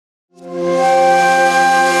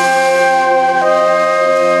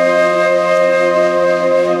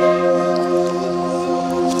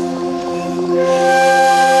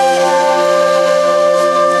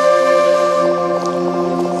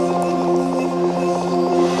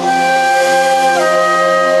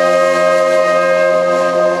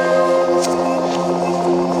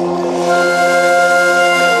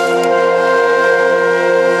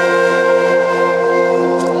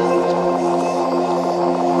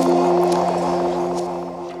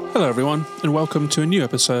everyone, and welcome to a new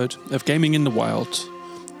episode of Gaming in the Wild,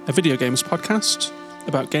 a video games podcast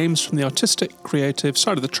about games from the artistic, creative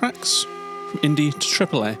side of the tracks, from indie to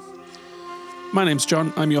AAA. My name's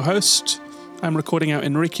John, I'm your host. I'm recording out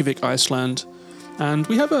in Reykjavik, Iceland, and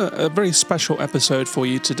we have a very special episode for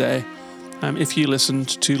you today. If you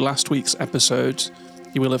listened to last week's episode,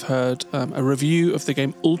 you will have heard a review of the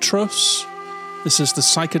game Ultros. This is the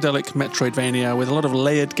psychedelic Metroidvania with a lot of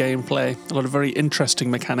layered gameplay, a lot of very interesting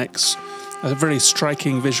mechanics, a very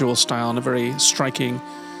striking visual style, and a very striking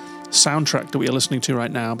soundtrack that we are listening to right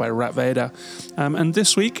now by Rat Vader. And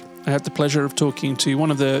this week, I had the pleasure of talking to one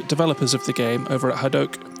of the developers of the game over at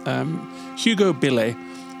Hadok, Hugo Bille,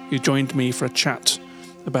 who joined me for a chat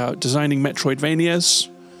about designing Metroidvanias,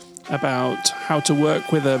 about how to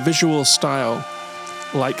work with a visual style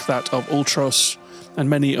like that of Ultros, and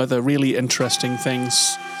many other really interesting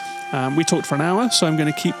things. We talked for an hour, so I'm going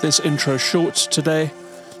to keep this intro short today.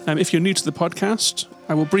 If you're new to the podcast,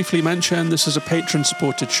 I will briefly mention this is a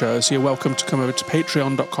patron-supported show, so you're welcome to come over to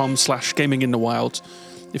patreon.com/gaminginthewild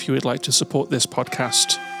if you would like to support this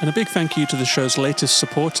podcast. And a big thank you to the show's latest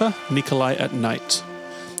supporter, Nikolai at Night.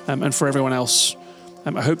 And for everyone else,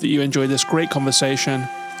 I hope that you enjoy this great conversation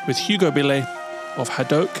with Hugo Bille of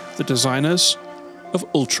Hadok, the designers of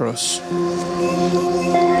Ultros.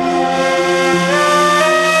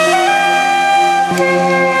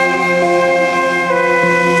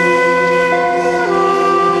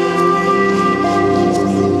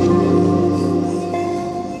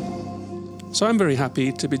 So I'm very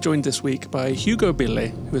happy to be joined this week by Hugo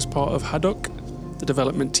Bille, who is part of Hadok, the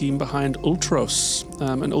development team behind Ultros.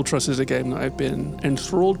 And Ultros is a game that I've been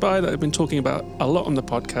enthralled by, that I've been talking about a lot on the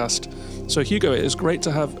podcast. So Hugo, it is great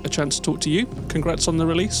to have a chance to talk to you. Congrats on the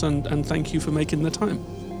release, and thank you for making the time.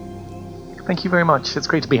 Thank you very much. It's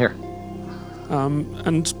great to be here.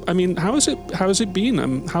 And I mean, how has it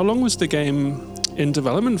been? How long was the game in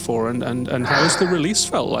development for, and how has the release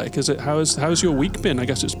felt like? How's your week been? I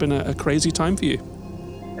guess it's been a crazy time for you.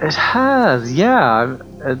 It has, yeah.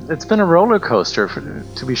 It's been a roller coaster,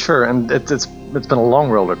 to be sure, and it's been a long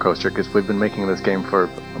roller coaster because we've been making this game for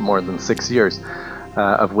more than 6 years.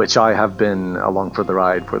 Of which I have been along for the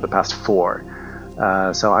ride for the past 4.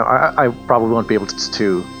 So I probably won't be able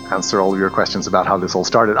to answer all of your questions about how this all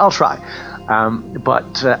started. I'll try.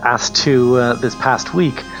 But as to this past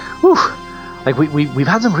week, we've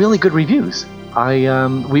had some really good reviews.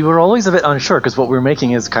 We were always a bit unsure because what we're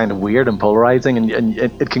making is kind of weird and polarizing, and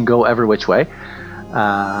it can go every which way.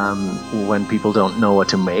 When people don't know what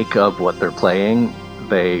to make of what they're playing,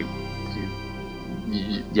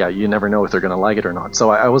 you never know if they're going to like it or not. So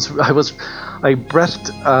I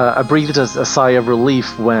breathed a sigh of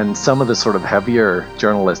relief when some of the sort of heavier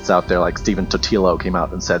journalists out there, like Stephen Totilo, came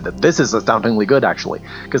out and said that this is astoundingly good, actually.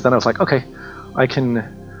 Because then I was like, okay, I can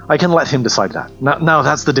let him decide that. Now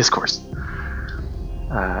that's the discourse.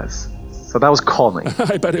 So that was calming.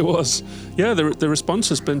 I bet it was. Yeah, the response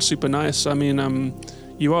has been super nice. I mean,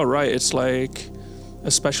 you are right. It's like,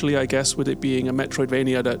 especially, I guess, with it being a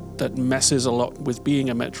Metroidvania that messes a lot with being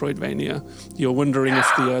a Metroidvania, you're wondering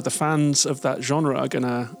if the fans of that genre are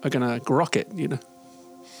gonna rock it, you know.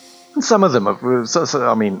 Some of them,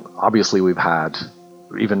 I mean, obviously we've had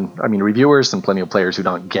reviewers and plenty of players who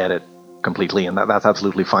don't get it completely, and that's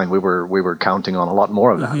absolutely fine. We were counting on a lot more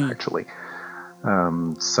of that, actually.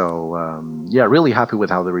 Really happy with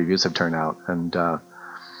how the reviews have turned out, and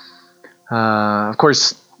of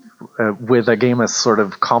course. With a game as sort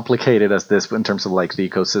of complicated as this in terms of like the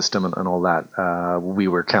ecosystem and all that, we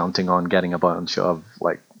were counting on getting a bunch of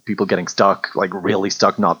like people getting stuck, like really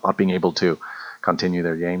stuck, not being able to continue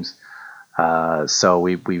their games. So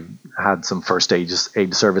we've had some first aid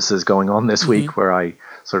services going on this week where I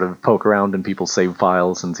sort of poke around in people's save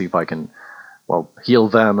files and see if I can, heal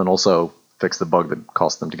them and also fix the bug that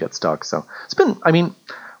caused them to get stuck. So it's been,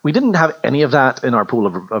 we didn't have any of that in our pool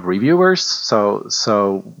of reviewers,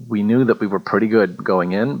 so we knew that we were pretty good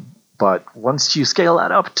going in. But once you scale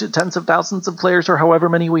that up to tens of thousands of players or however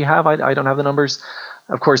many we have, I don't have the numbers.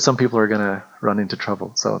 Of course, some people are going to run into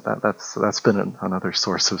trouble. So that's been another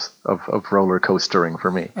source of roller coastering for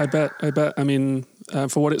me. I bet. I mean,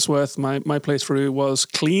 for what it's worth, my playthrough was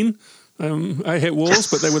clean. I hit walls,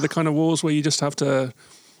 but they were the kind of walls where you just have to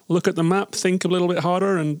look at the map, think a little bit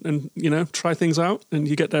harder, and try things out, and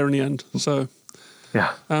you get there in the end. So,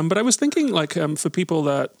 yeah. But I was thinking, like, for people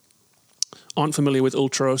that aren't familiar with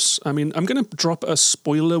Ultros, I mean, I'm going to drop a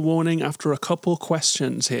spoiler warning after a couple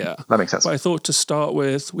questions here. That makes sense. But I thought to start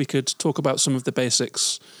with, we could talk about some of the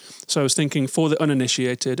basics. So I was thinking, for the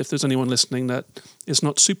uninitiated, if there's anyone listening that is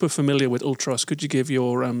not super familiar with Ultros, could you give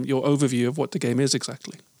your overview of what the game is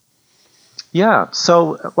exactly? Yeah,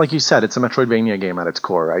 so like you said, it's a Metroidvania game at its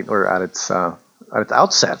core, right? Or at its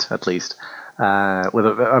outset, at least, with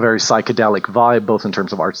a very psychedelic vibe, both in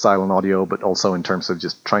terms of art style and audio, but also in terms of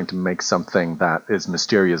just trying to make something that is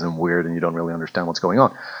mysterious and weird, and you don't really understand what's going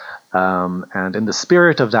on. And in the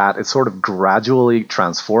spirit of that, it sort of gradually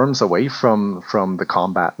transforms away from the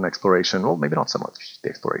combat and exploration. Well, maybe not so much the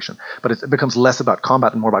exploration, but it becomes less about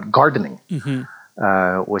combat and more about gardening.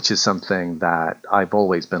 Which is something that I've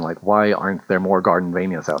always been like, why aren't there more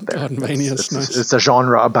Gardenvanias out there? Gardenvanias, nice. It's a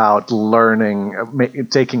genre about learning,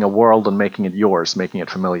 taking a world and making it yours, making it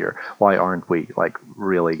familiar. Why aren't we like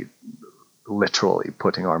really, literally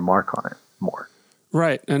putting our mark on it more?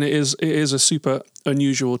 Right, and it is a super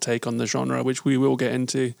unusual take on the genre, which we will get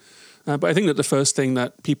into. But I think that the first thing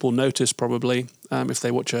that people notice probably, if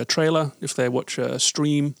they watch a trailer, if they watch a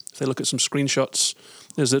stream, if they look at some screenshots,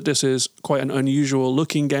 is that this is quite an unusual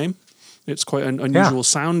looking game. It's quite an unusual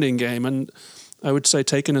sounding game. And I would say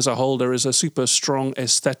taken as a whole, there is a super strong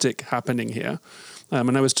aesthetic happening here.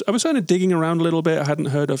 And I was kind of digging around a little bit. I hadn't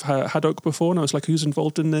heard of Haddock before, and I was like, who's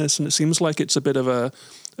involved in this? And it seems like it's a bit of a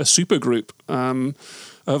super group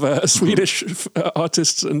of Swedish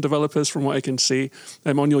artists and developers, from what I can see.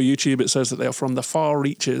 On your YouTube, it says that they are from the far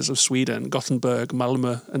reaches of Sweden, Gothenburg,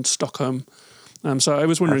 Malmö, and Stockholm. So I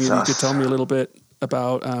was wondering if you could tell me a little bit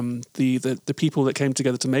about the people that came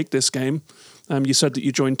together to make this game. You said that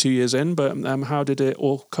you joined 2 years in, but how did it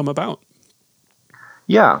all come about?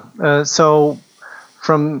 Yeah, so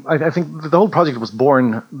I think the whole project was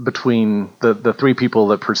born between the three people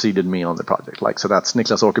that preceded me on the project. So that's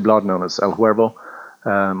Niklas Åkerblad, known as El Huervo,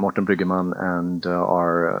 Morten Bryggeman, and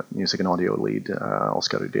our music and audio lead,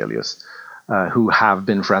 Oscar Udelius, who have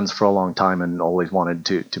been friends for a long time and always wanted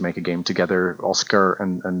to make a game together. Oscar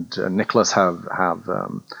and Niklas have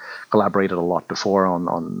collaborated a lot before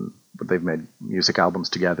on they've made music albums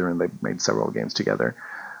together, and they've made several games together.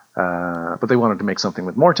 But they wanted to make something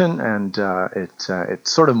with Morten, and it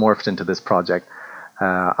sort of morphed into this project.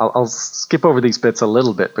 I'll skip over these bits a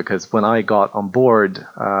little bit, because when I got on board,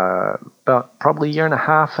 about probably a year and a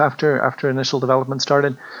half after initial development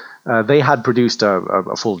started, they had produced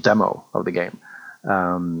a full demo of the game.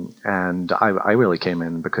 And I really came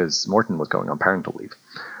in because Morten was going on parental leave.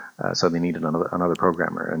 So they needed another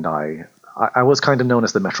programmer, and I was kind of known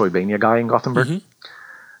as the Metroidvania guy in Gothenburg.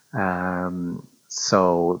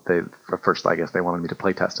 So at first, I guess they wanted me to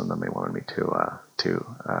playtest, and then they wanted me to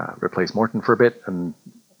replace Morten for a bit, and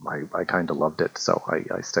I kind of loved it, so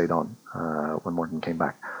I stayed on when Morten came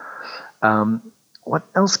back. What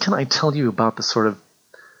else can I tell you about the sort of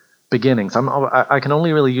beginnings? I can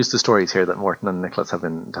only really use the stories here that Morten and Niklas have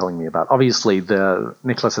been telling me about. Obviously,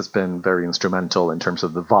 Niklas has been very instrumental in terms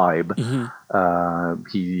of the vibe.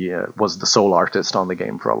 He was the sole artist on the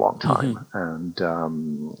game for a long time, and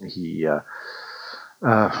he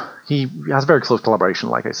has very close collaboration,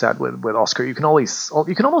 like I said, with Oscar. You can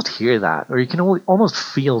almost hear that, or you can almost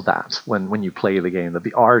feel that when you play the game. That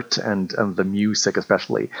the art and the music,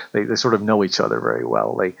 especially, they sort of know each other very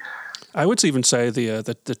well. I would even say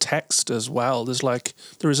the text as well.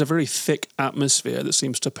 There is a very thick atmosphere that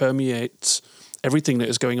seems to permeate everything that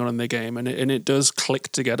is going on in the game, and it does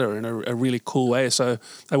click together in a really cool way. So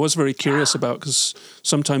I was very curious about, because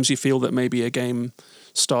sometimes you feel that maybe a game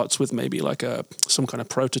starts with maybe like some kind of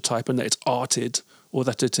prototype, and that it's arted, or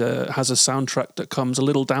that it has a soundtrack that comes a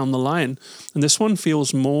little down the line. And this one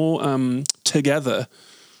feels more together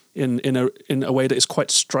in a way that is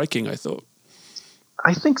quite striking, I thought.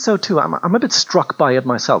 I think so too. I'm a bit struck by it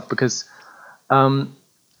myself, because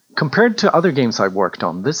compared to other games I've worked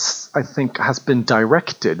on, this, I think, has been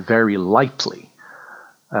directed very lightly.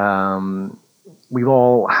 We've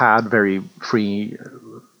all had very free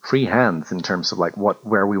hands in terms of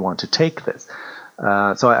where we want to take this.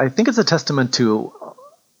 So I think it's a testament to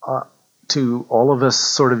all of us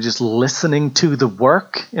sort of just listening to the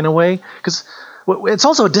work in a way, because it's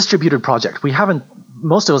also a distributed project.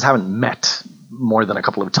 Most of us haven't met more than a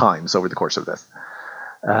couple of times over the course of this.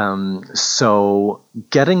 So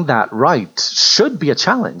getting that right should be a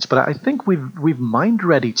challenge, but I think we've mind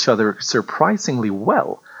read each other surprisingly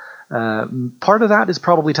well. Part of that is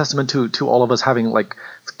probably testament to all of us having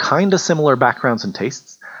kind of similar backgrounds and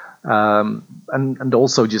tastes, and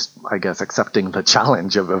also just, I guess, accepting the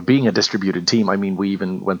challenge of being a distributed team. I mean, we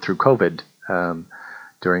even went through COVID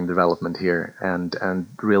during development here, and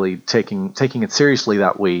really taking it seriously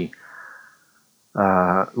that we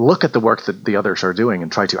look at the work that the others are doing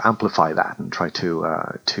and try to amplify that and try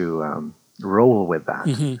to roll with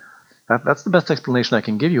that. That's the best explanation I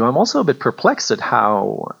can give you. I'm also a bit perplexed at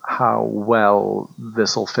how well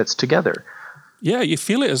this all fits together. Yeah, you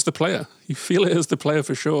feel it as the player. You feel it as the player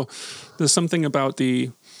for sure. There's something about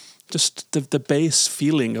the base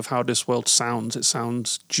feeling of how this world sounds. It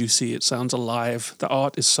sounds juicy. It sounds alive. The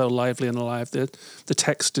art is so lively and alive. The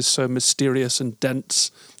text is so mysterious and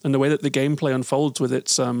dense. And the way that the gameplay unfolds with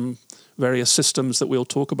its various systems that we'll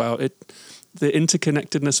talk about, the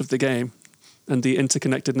interconnectedness of the game and the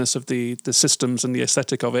interconnectedness of the systems and the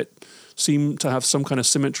aesthetic of it seem to have some kind of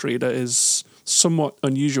symmetry that is somewhat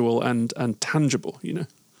unusual and tangible, you know?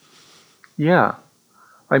 Yeah.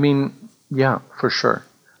 I mean, yeah, for sure.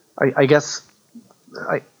 I guess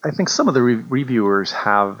I think some of the reviewers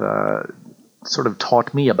have sort of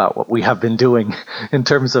taught me about what we have been doing in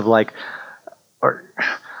terms of like, or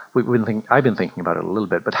I've been thinking about it a little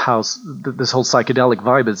bit, but how this whole psychedelic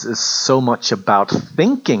vibe is so much about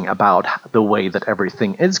thinking about the way that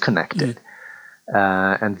everything is connected.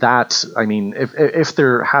 And that, I mean, if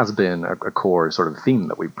there has been a core sort of theme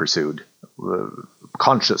that we've pursued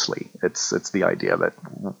consciously, it's the idea that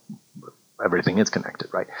everything is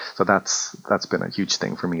connected, right? So that's been a huge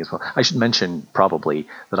thing for me as well. I should mention probably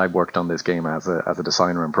that I've worked on this game as a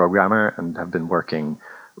designer and programmer, and have been working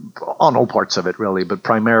on all parts of it really, but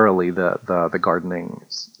primarily the gardening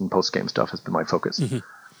and post-game stuff has been my focus. Mm-hmm.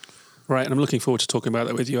 Right, and I'm looking forward to talking about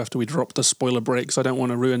that with you after we drop the spoiler breaks. I don't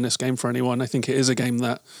want to ruin this game for anyone. I think it is a game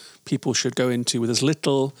that people should go into with as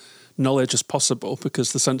little knowledge as possible,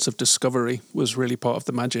 because the sense of discovery was really part of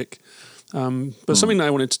the magic. But something that I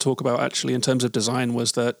wanted to talk about actually in terms of design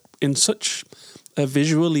was that in such a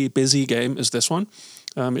visually busy game as this one,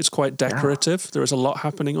 it's quite decorative. Yeah. There is a lot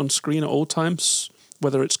happening on screen at all times,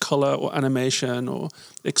 whether it's color or animation or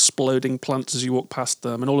exploding plants as you walk past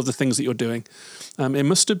them and all of the things that you're doing. It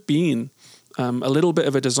must have been a little bit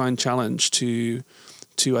of a design challenge to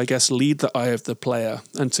I guess, lead the eye of the player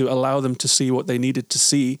and to allow them to see what they needed to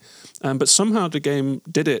see. But somehow the game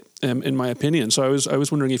did it, in my opinion. So I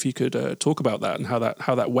was wondering if you could talk about that and how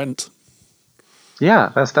that went.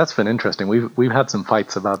 Yeah, that's been interesting. We've had some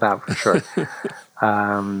fights about that for sure.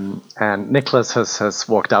 And Nicholas has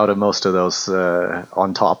walked out of most of those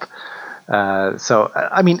on top. So,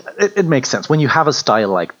 I mean, it makes sense. When you have a style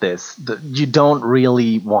like this, you don't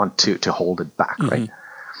really want to hold it back, right?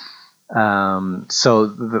 So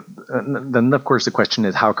then, of course, the question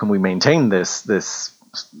is, how can we maintain this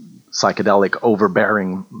psychedelic,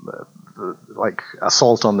 overbearing, like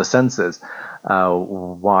assault on the senses,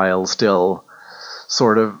 while still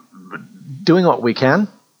sort of doing what we can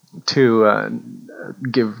to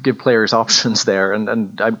give players options there,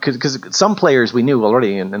 and because some players we knew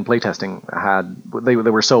already in playtesting they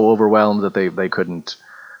were so overwhelmed that they couldn't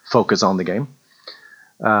focus on the game.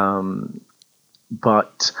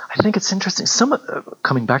 But I think it's interesting.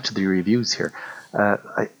 Coming back to the reviews here,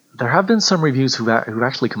 there have been some reviews who've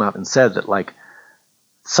actually come out and said that, like,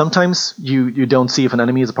 sometimes you don't see if an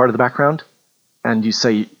enemy is a part of the background, and you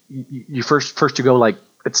say you first you go like,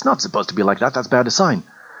 it's not supposed to be like that. That's bad design.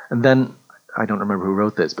 And then I don't remember who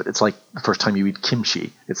wrote this, but it's like the first time you eat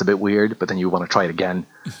kimchi, it's a bit weird, but then you want to try it again,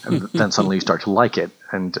 and then suddenly you start to like it.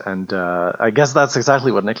 And I guess that's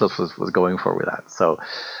exactly what Nicholas was going for with that. So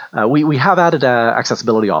we have added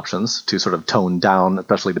accessibility options to sort of tone down,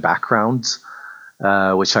 especially the backgrounds,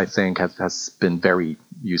 which I think has been very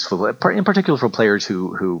useful, in particular for players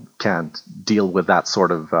who can't deal with that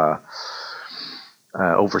sort of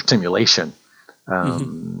overstimulation.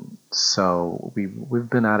 So we've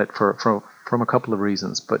been at it from a couple of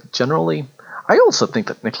reasons, but generally, I also think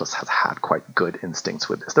that Nicholas has had quite good instincts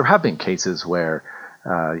with this. There have been cases where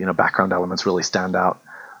background elements really stand out,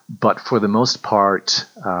 but for the most part,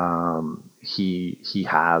 he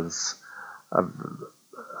has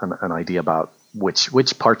an idea about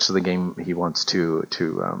which parts of the game he wants to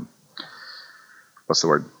what's the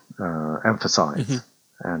word, emphasize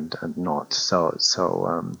and not. So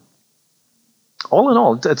all in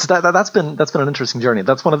all, that's been an interesting journey.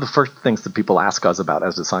 That's one of the first things that people ask us about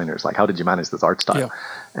as designers, like, how did you manage this art style? Yeah.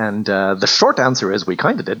 And the short answer is we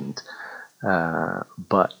kind of didn't.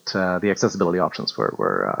 But the accessibility options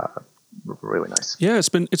were really nice. Yeah, it's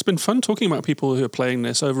been fun talking about people who are playing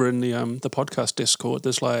this over in the podcast Discord.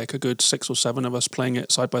 There's like a good 6 or 7 of us playing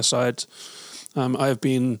it side by side. I have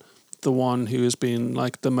been the one who has been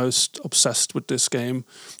like the most obsessed with this game.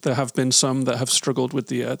 There have been some that have struggled with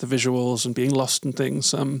the visuals and being lost and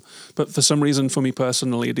things. But for some reason, for me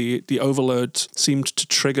personally, the overload seemed to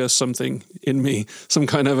trigger something in me. Some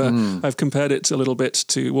kind of I've compared it a little bit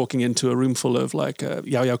to walking into a room full of like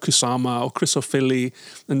Yao Kusama or Chrysophily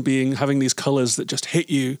and having these colors that just hit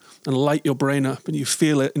you and light your brain up and you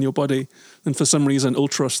feel it in your body. And for some reason,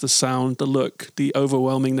 Ultros, the sound, the look, the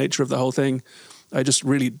overwhelming nature of the whole thing I just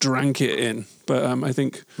really drank it in. But I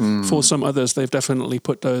think for some others, they've definitely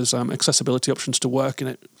put those accessibility options to work in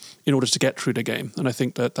it in order to get through the game. And I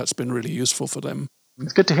think that that's been really useful for them.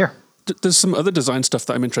 It's good to hear. There's some other design stuff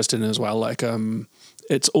that I'm interested in as well. Like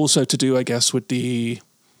it's also to do, I guess, with the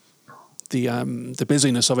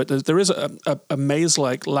busyness of it. There is a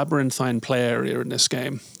maze-like labyrinthine play area in this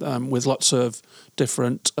game with lots of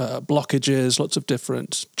different blockages, lots of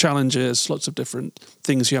different challenges, lots of different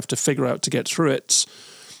things you have to figure out to get through it.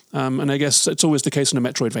 And I guess it's always the case in a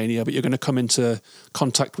Metroidvania, but you're going to come into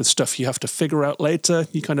contact with stuff you have to figure out later.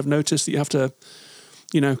 You kind of notice that you have to,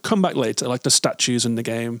 come back later, like the statues in the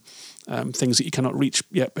game, things that you cannot reach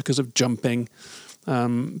yet because of jumping.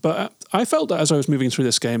 But I felt that as I was moving through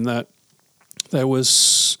this game that there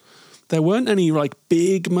weren't any like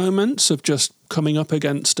big moments of just coming up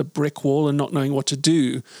against a brick wall and not knowing what to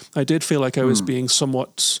do. I did feel like I was being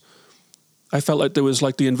somewhat. I felt like there was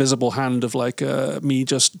like the invisible hand of like me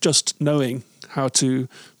just knowing how to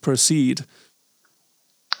proceed.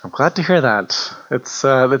 I'm glad to hear that. It's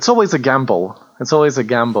always a gamble. It's always a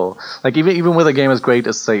gamble. Like even with a game as great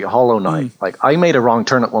as say Hollow Knight. Like I made a wrong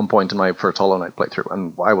turn at one point in my first Hollow Knight playthrough,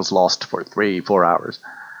 and I was lost for 3-4 hours.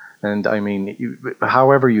 And I mean,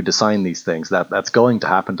 however you design these things, that's going to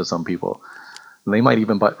happen to some people. And they might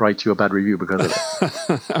even write you a bad review because of it.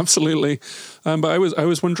 Absolutely. But I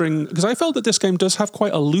was wondering, because I felt that this game does have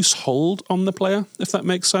quite a loose hold on the player, if that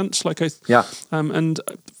makes sense. But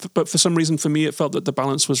for some reason, for me, it felt that the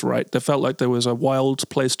balance was right. There felt like there was a wild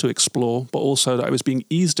place to explore, but also that I was being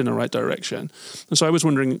eased in the right direction. And so I was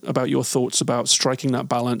wondering about your thoughts about striking that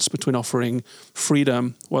balance between offering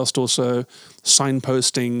freedom whilst also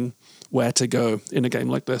signposting where to go in a game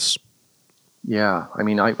like this. Yeah, I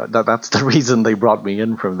mean, that's the reason they brought me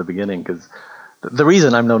in from the beginning, because the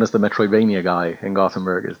reason I'm known as the Metroidvania guy in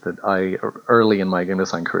Gothenburg is that early in my game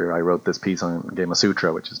design career, I wrote this piece on Game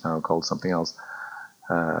Sutra, which is now called something else,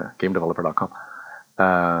 GameDeveloper.com,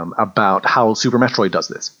 about how Super Metroid does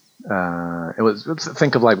this.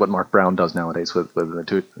 Think of like what Mark Brown does nowadays with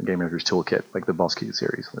the Game Maker's Toolkit, like the Boss Key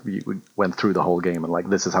series. We went through the whole game and like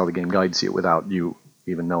this is how the game guides you without you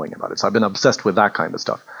even knowing about it. So I've been obsessed with that kind of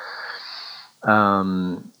stuff.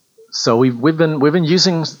 So we've been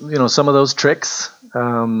using some of those tricks,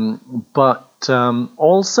 but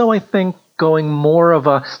also I think going more of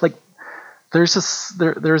a like there's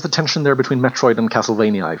a tension there between Metroid and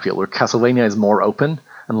Castlevania. I feel where Castlevania is more open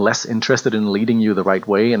and less interested in leading you the right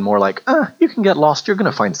way, and more like you can get lost. You're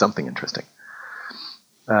going to find something interesting.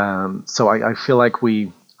 So I feel like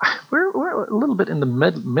we're a little bit in the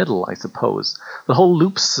middle, I suppose. The whole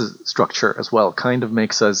loops structure as well kind of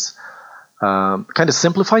makes us. Kind of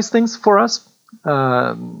simplifies things for us,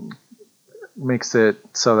 makes it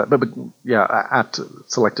so that, but at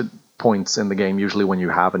selected points in the game, usually when you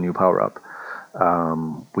have a new power up,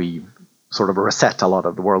 we sort of reset a lot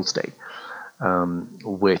of the world state,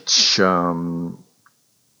 which I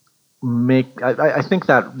think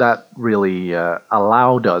that really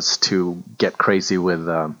allowed us to get crazy with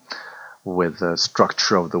the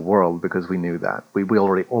structure of the world, because we knew that we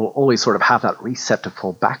already always sort of have that reset to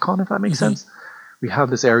fall back on, if that makes sense. We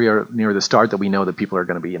have this area near the start that we know that people are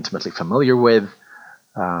going to be intimately familiar with,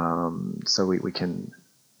 so we can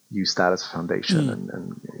use that as a foundation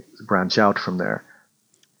and branch out from there.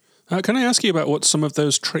 Can I ask you about what some of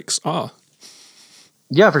those tricks are?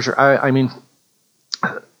 Yeah, for sure. I mean,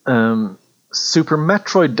 Super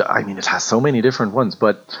Metroid, I mean, it has so many different ones,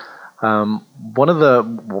 but one of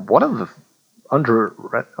the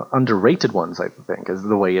underrated ones, I think, is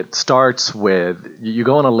the way it starts with you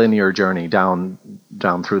go on a linear journey down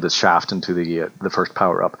through this shaft into the first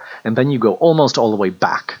power up, and then you go almost all the way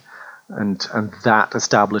back, and that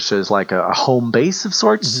establishes like a home base of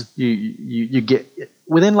sorts. You get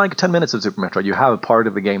within like 10 minutes of Super Metroid, you have a part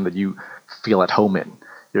of the game that you feel at home in.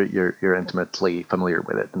 You're intimately familiar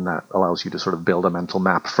with it, and that allows you to sort of build a mental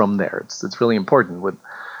map from there. It's really important with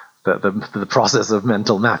the process of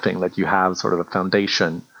mental mapping, that you have sort of a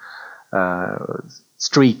foundation,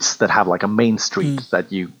 streets that have like a main street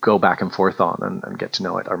that you go back and forth on and get to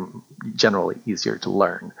know it are generally easier to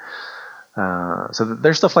learn. So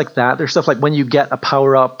there's stuff like that. There's stuff like when you get a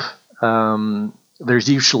power up, there's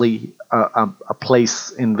usually a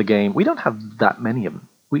place in the game. We don't have that many of them.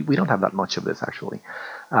 We don't have that much of this actually.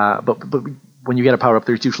 But when you get a power up,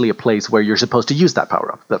 there's usually a place where you're supposed to use that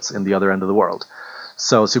power up. That's in the other end of the world.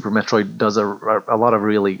 So Super Metroid does a lot of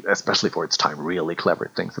really, especially for its time, really clever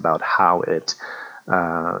things about how it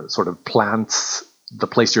sort of plants the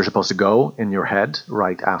place you're supposed to go in your head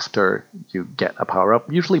right after you get a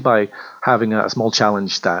power-up, usually by having a small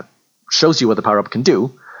challenge that shows you what the power-up can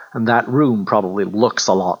do, and that room probably looks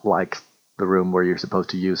a lot like the room where you're supposed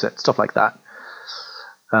to use it, stuff like that.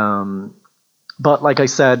 But like I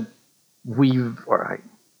said, we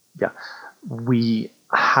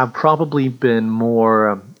have probably been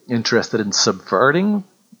more interested in subverting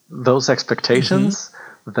those expectations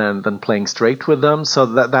than playing straight with them. So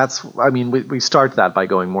that's, I mean, we start that by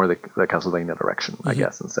going more the Castlevania direction, I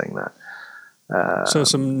guess, and saying that. So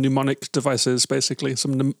some mnemonic devices, basically,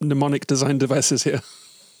 some mnemonic design devices here.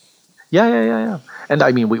 Yeah. And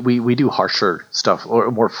I mean, we do harsher stuff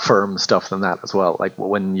or more firm stuff than that as well. Like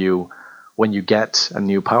when you get a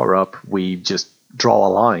new power up, we just draw a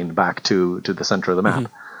line back to the center of the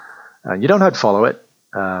map. You don't have to follow it.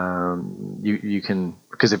 You can,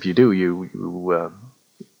 because if you do, you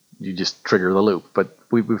just trigger the loop. But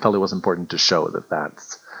we felt it was important to show that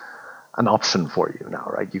that's an option for you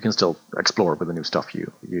now, right? You can still explore with the new stuff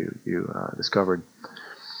you discovered.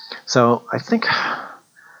 So I think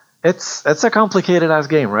it's a complicated ass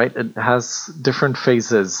game, right? It has different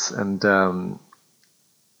phases, and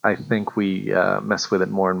I think we mess with it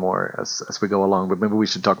more and more as we go along. But maybe we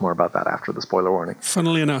should talk more about that after the spoiler warning.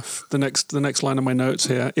 Funnily enough, the next line of my notes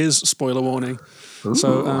here is spoiler warning. Ooh.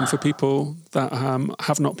 So for people that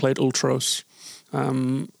have not played Ultros,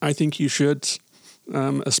 I think you should,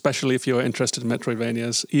 especially if you're interested in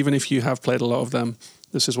Metroidvanias. Even if you have played a lot of them,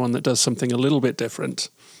 this is one that does something a little bit different.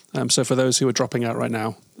 So for those who are dropping out right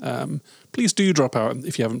now, please do drop out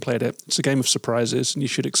if you haven't played it. It's a game of surprises, and you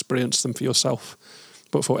should experience them for yourself.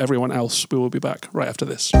 But for everyone else, we will be back right after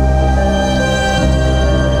this.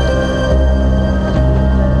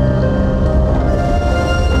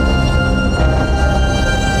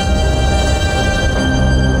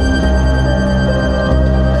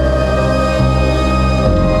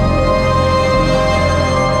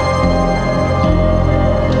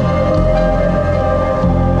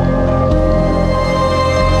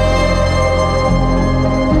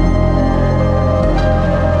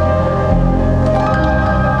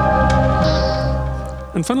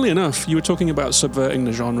 And funnily enough, you were talking about subverting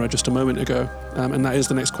the genre just a moment ago, and that is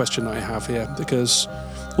the next question I have here, because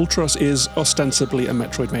Ultros is ostensibly a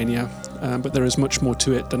Metroidvania, but there is much more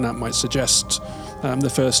to it than that might suggest. The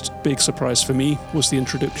first big surprise for me was the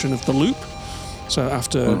introduction of the loop. So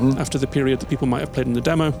after the period that people might have played in the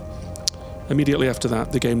demo, immediately after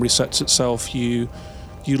that, the game resets itself. You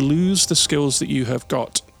lose the skills that you have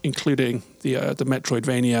got, including the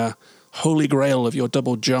Metroidvania holy grail of your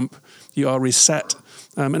double jump. You are reset.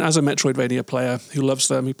 And as a Metroidvania player who loves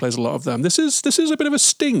them, who plays a lot of them, this is a bit of a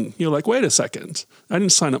sting. You're like, wait a second, I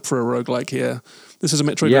didn't sign up for a roguelike here. This is a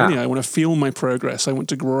Metroidvania. Yeah. I want to feel my progress. I want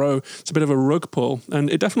to grow. It's a bit of a rug pull, and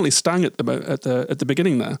it definitely stung at the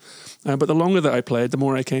beginning there. But the longer that I played, the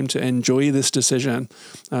more I came to enjoy this decision.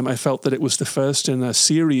 I felt that it was the first in a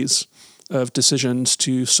series of decisions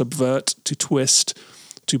to subvert, to twist,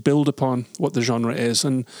 to build upon what the genre is.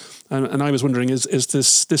 And I was wondering, is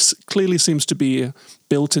this clearly seems to be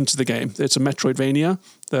built into the game. It's a Metroidvania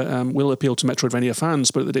that will appeal to Metroidvania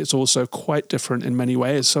fans, but that it's also quite different in many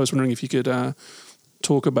ways. So I was wondering if you could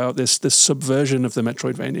talk about this subversion of the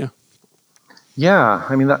Metroidvania. Yeah,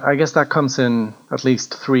 I mean, I guess that comes in at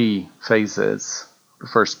least three phases. The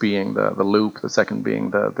first being the loop, the second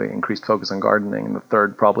being the increased focus on gardening, and the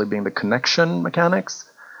third probably being the connection mechanics.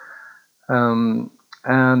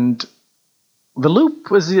 And the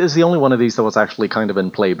loop is the only one of these that was actually kind of in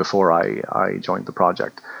play before I joined the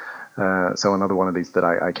project. So another one of these that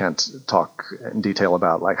I can't talk in detail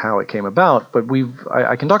about, like how it came about, but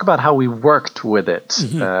I can talk about how we worked with it,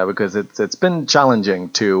 because it's been challenging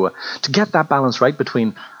to get that balance right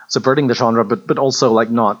between subverting the genre, but also like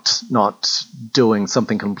not doing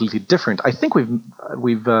something completely different. I think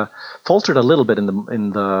we've faltered a little bit in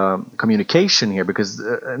the communication here, because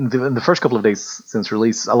in the first couple of days since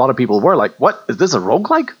release, a lot of people were like, "What is this, a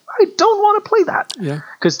roguelike? I don't want to play that." Yeah,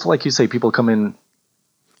 because like you say, people come in.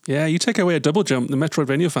 Yeah, you take away a double jump, the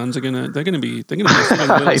Metroidvania fans are gonna be.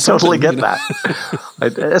 I totally get that,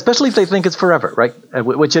 especially if they think it's forever, right?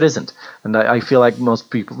 Which it isn't, and I feel like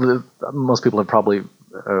most people have probably.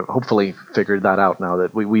 Hopefully figured that out now,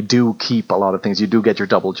 that we do keep a lot of things. You do get your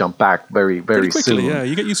double jump back very quickly, soon. Yeah,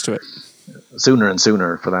 you get used to it. Sooner and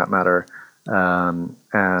sooner, for that matter. And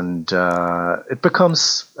it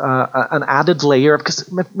becomes an added layer, because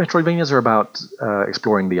Metroidvanias are about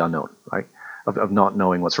exploring the unknown, right? Of not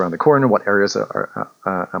knowing what's around the corner, what areas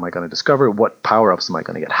am I going to discover, what power-ups am I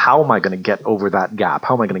going to get, how am I going to get over that gap,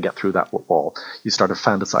 how am I going to get through that wall. You start to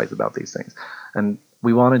fantasize about these things. And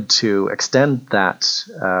we wanted to extend that,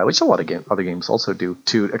 which a lot of other games also do,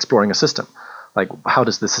 to exploring a system. Like, how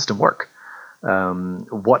does this system work?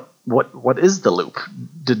 What is the loop?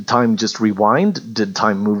 Did time just rewind? Did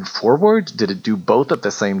time move forward? Did it do both at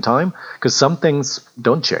the same time? Because some things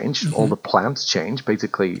don't change. All the plants change.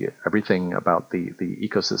 Basically, everything about the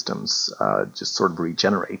ecosystems just sort of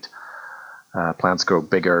regenerate. Plants grow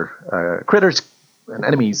bigger. Critters and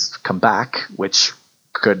enemies come back, which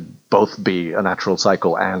could both be a natural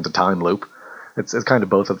cycle and a time loop. It's kind of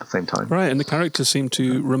both at the same time. Right, and the characters seem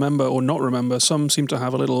to remember or not remember. Some seem to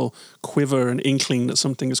have a little quiver and inkling that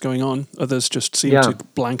something is going on. Others just seem to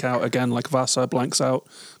blank out again, like Vasa blanks out.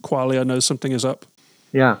 Qualia knows something is up.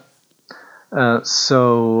 Yeah. The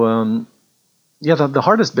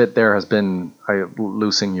hardest bit there has been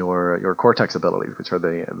losing your cortex abilities, which are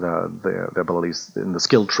the abilities in the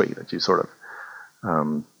skill tree that you sort of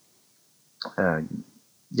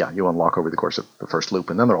you unlock over the course of the first loop,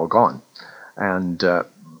 and then they're all gone. And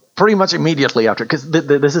pretty much immediately after, because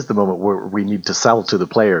this is the moment where we need to sell to the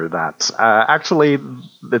player that actually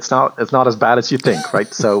it's not as bad as you think,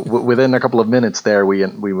 right? So within a couple of minutes there, we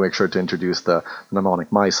make sure to introduce the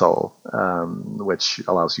mnemonic My Soul, which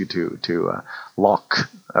allows you to lock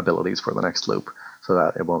abilities for the next loop, so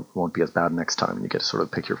that it won't be as bad next time, and you get to sort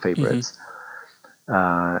of pick your favorites.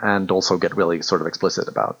 And also get really sort of explicit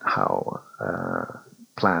about how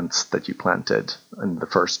plants that you planted in the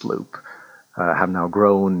first loop have now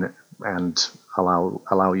grown and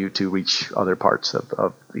allow you to reach other parts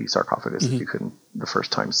of the sarcophagus that you couldn't the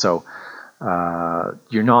first time. So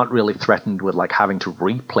you're not really threatened with like having to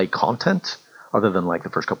replay content other than like the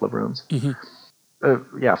first couple of rooms.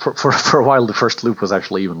 For a while the first loop was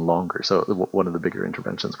actually even longer. So one of the bigger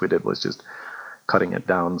interventions we did was just cutting it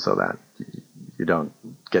down so that you don't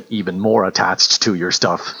get even more attached to your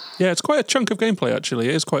stuff. Yeah, it's quite a chunk of gameplay, actually.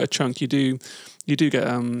 It is quite a chunk. You do get...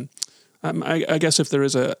 I guess if there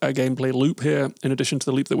is a gameplay loop here, in addition to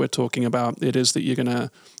the loop that we're talking about, it is that you're going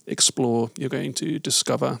to explore, you're going to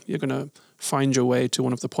discover, you're going to find your way to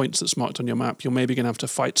one of the points that's marked on your map. You're maybe going to have to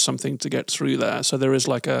fight something to get through there. So there is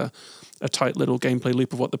like a tight little gameplay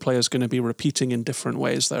loop of what the player's going to be repeating in different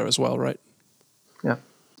ways there as well, right? Yeah.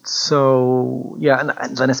 So,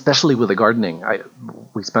 and then especially with the gardening,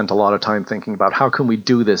 we spent a lot of time thinking about how can we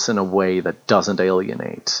do this in a way that doesn't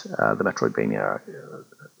alienate the Metroidvania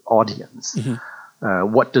audience.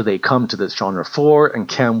 What do they come to this genre for, and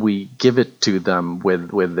can we give it to them with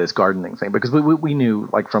this gardening thing? Because we knew,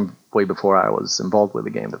 like from way before I was involved with the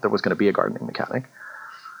game, that there was going to be a gardening mechanic.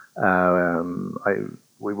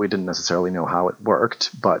 We didn't necessarily know how it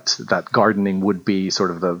worked, but that gardening would be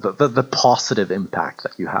sort of the positive impact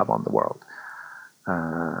that you have on the world,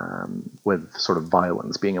 with sort of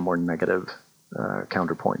violence being a more negative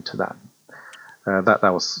counterpoint to that.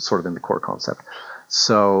 That was sort of in the core concept.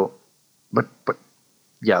 So, but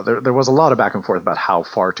there was a lot of back and forth about how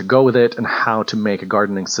far to go with it and how to make a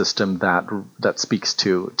gardening system that speaks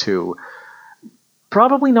to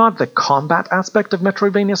probably not the combat aspect of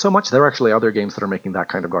Metroidvania so much. There are actually other games that are making that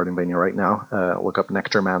kind of Gardenvania right now. Look up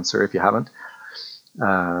Nectarmancer if you haven't.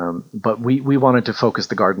 But we wanted to focus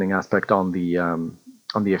the gardening aspect on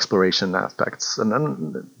the exploration aspects, and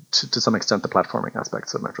then to some extent the platforming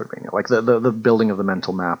aspects of Metroidvania, like the building of the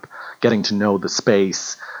mental map, getting to know the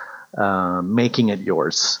space, making it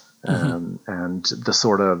yours, and the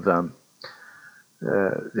sort of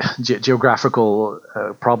geographical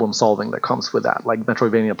problem solving that comes with that. Like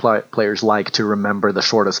Metroidvania players like to remember the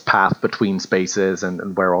shortest path between spaces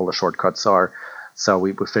and where all the shortcuts are. So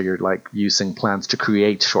we figured like using plants to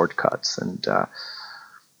create shortcuts, and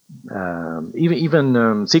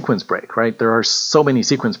even sequence break, right? There are so many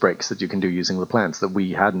sequence breaks that you can do using the plants that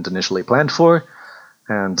we hadn't initially planned for,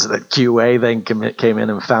 and the QA then came in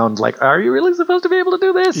and found like, are you really supposed to be able to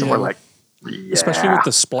do this? Yeah. And we're like, yeah. Especially with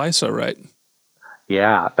the splicer, right?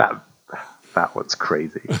 Yeah, that was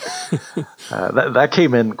crazy. That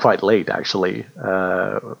came in quite late, actually.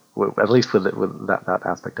 At least with that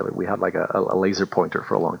aspect of it, we had like a laser pointer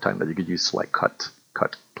for a long time that you could use to like cut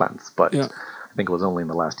plants, but. Yeah. I think it was only in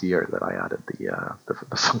the last year that I added the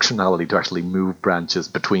functionality to actually move branches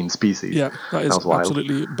between species. Yeah, that is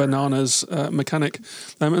absolutely bananas mechanic.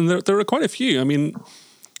 And there are quite a few. I mean,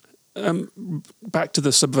 back to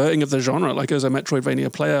the subverting of the genre, like as a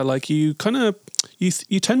Metroidvania player, like you kind of,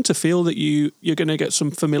 you tend to feel that you're going to get some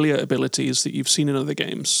familiar abilities that you've seen in other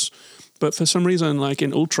games. But for some reason, like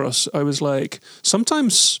in Ultros, I was like,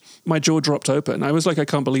 sometimes my jaw dropped open. I was like, I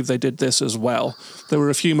can't believe they did this as well. There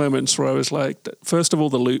were a few moments where I was like, first of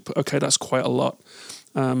all, the loop, okay, that's quite a lot.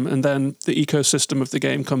 And then the ecosystem of the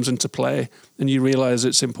game comes into play and you realize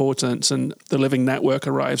its importance, and the living network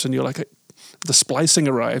arrives and you're like, the splicing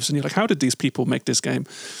arrives and you're like, how did these people make this game?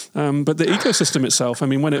 But the ecosystem itself, I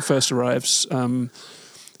mean, when it first arrives,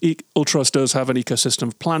 Ultros does have an ecosystem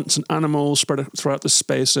of plants and animals spread throughout the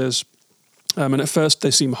spaces. And at first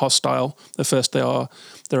they seem hostile. At first there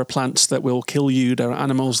are plants that will kill you. There are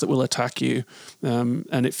animals that will attack you.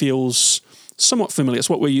 And it feels somewhat familiar. It's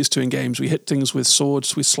what we're used to in games. We hit things with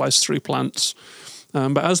swords. We slice through plants.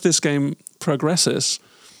 But as this game progresses,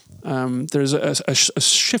 there's a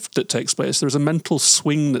shift that takes place. There's a mental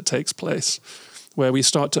swing that takes place where we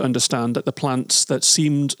start to understand that the plants that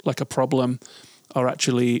seemed like a problem are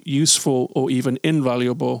actually useful or even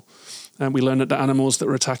invaluable. And we learn that the animals that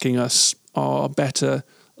were attacking us are better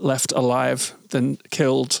left alive than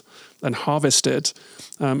killed and harvested.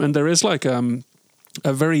 And there is like a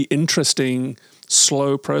very interesting,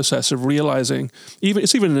 slow process of realizing,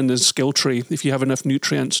 it's even in the skill tree, if you have enough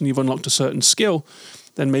nutrients and you've unlocked a certain skill,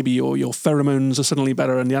 then maybe your pheromones are suddenly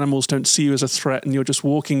better and the animals don't see you as a threat and you're just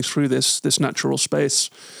walking through this natural space.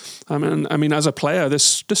 And I mean, as a player,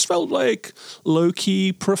 this felt like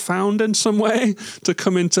low-key profound in some way. To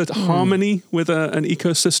come into harmony with an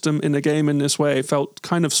ecosystem in a game in this way felt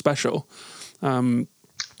kind of special.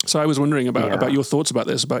 So I was wondering about your thoughts about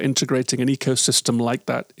this, about integrating an ecosystem like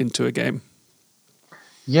that into a game.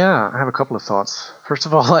 Yeah, I have a couple of thoughts. First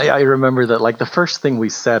of all, I remember that like the first thing we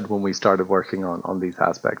said when we started working on these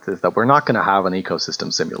aspects is that we're not going to have an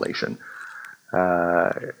ecosystem simulation.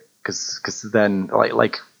 Because then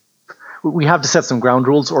like we have to set some ground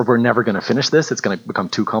rules or we're never going to finish this. It's going to become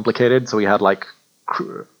too complicated. So we had like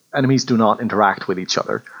enemies do not interact with each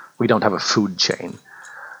other. We don't have a food chain.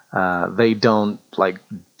 They don't like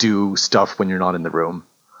do stuff when you're not in the room.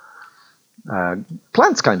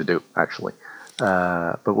 Plants kind of do, actually.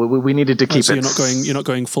 But we needed to keep so it. You're not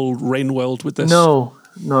going full Rain World with this. No.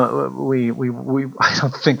 We I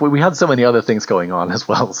don't think we had so many other things going on as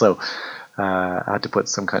well. So I had to put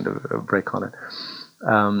some kind of a break on it.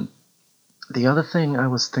 The other thing I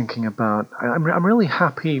was thinking about, I'm really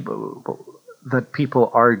happy that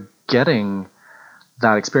people are getting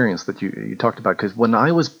that experience that you talked about. Because when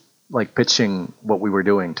I was like pitching what we were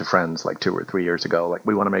doing to friends like 2 or 3 years ago, like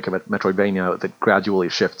we want to make a Metroidvania that gradually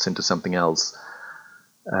shifts into something else.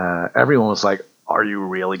 Everyone was like, "Are you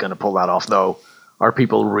really going to pull that off, though? Are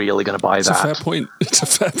people really going to buy that?" It's a fair point.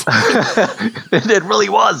 It really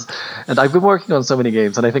was. And I've been working on so many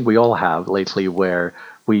games, and I think we all have lately, where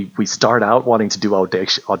we start out wanting to do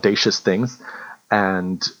audacious things,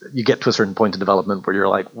 and you get to a certain point in development where you're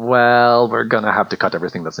like, well, we're going to have to cut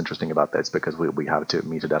everything that's interesting about this because we have to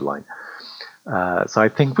meet a deadline. So I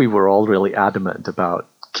think we were all really adamant about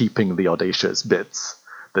keeping the audacious bits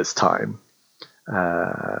this time.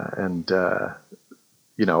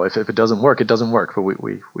 If it doesn't work, it doesn't work. But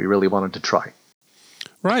we really wanted to try.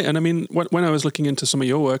 Right, and I mean, when I was looking into some of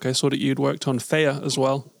your work, I saw that you'd worked on Faya as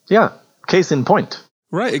well. Yeah, case in point.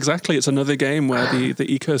 Right, exactly. It's another game where the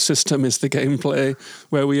ecosystem is the gameplay,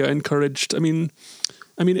 where we are encouraged. I mean,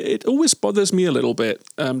 it always bothers me a little bit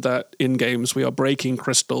that in games we are breaking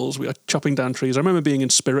crystals, we are chopping down trees. I remember being in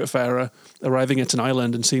Spiritfarer, arriving at an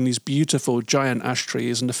island and seeing these beautiful giant ash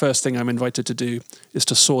trees, and the first thing I'm invited to do is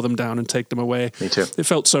to saw them down and take them away. Me too. It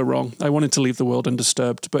felt so wrong. I wanted to leave the world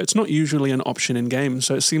undisturbed, but it's not usually an option in games.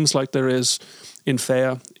 So it seems like there is in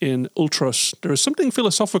Faya, in Ultros, there is something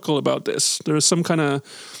philosophical about this. There's something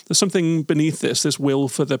beneath this will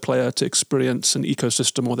for the player to experience an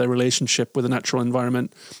ecosystem or their relationship with a natural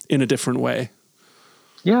environment in a different way.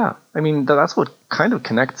 Yeah, I mean, that's what kind of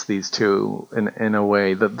connects these two in a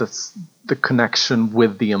way, that the connection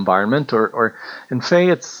with the environment, or in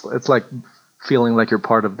Faya, it's like feeling like you're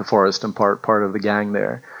part of the forest and part of the gang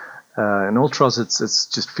there. In Ultros, it's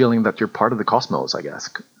just feeling that you're part of the cosmos, I guess.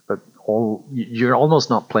 But you're almost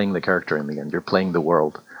not playing the character in the end; you're playing the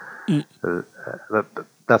world.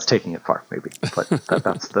 That's taking it far, maybe, but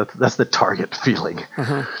that's the target feeling.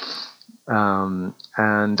 Uh-huh.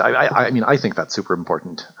 And I think that's super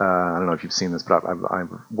important. I don't know if you've seen this, but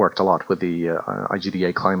I've worked a lot with the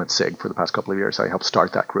IGDA Climate SIG for the past couple of years. I helped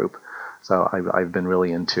start that group. So I've been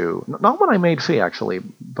really into, not when I made Fee actually,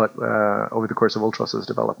 but over the course of Ultros'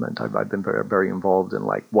 development, I've been very, very involved in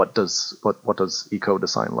like what does eco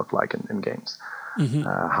design look like in games? Mm-hmm.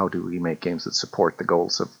 How do we make games that support the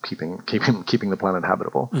goals of keeping the planet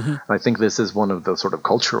habitable? Mm-hmm. And I think this is one of the sort of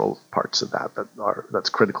cultural parts of that's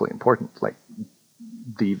critically important, like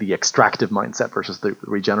the extractive mindset versus the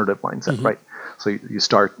regenerative mindset, mm-hmm. right? So you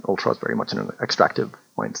start Ultros very much in an extractive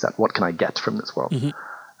mindset. What can I get from this world? Mm-hmm.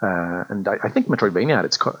 And I think Metroidvania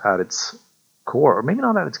at its core, or maybe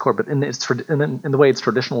not at its core, but in the way it's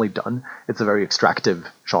traditionally done, it's a very extractive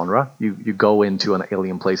genre. You go into an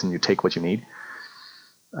alien place and you take what you need,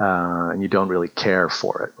 and you don't really care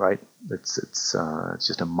for it, right? It's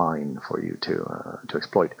just a mine for you to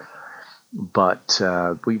exploit. but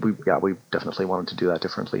we definitely wanted to do that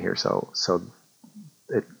differently here. So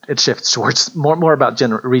it shifts towards more about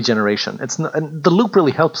regeneration. It's not, and the loop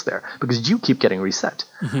really helps there because you keep getting reset.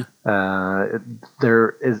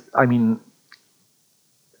 There is, I mean,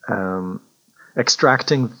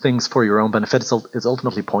 extracting things for your own benefit is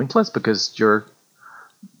ultimately pointless because you're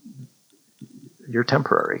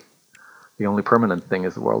temporary. The only permanent thing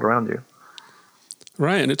is the world around you.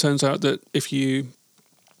 Right, and it turns out that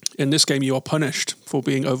in this game, you are punished for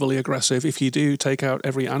being overly aggressive. If you do take out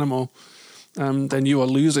every animal, then you are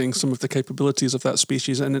losing some of the capabilities of that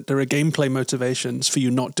species, and there are gameplay motivations for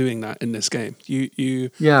you not doing that in this game. You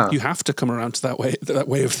have to come around to that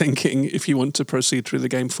way of thinking if you want to proceed through the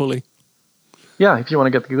game fully. Yeah, if you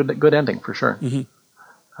want to get the good ending, for sure.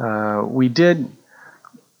 We did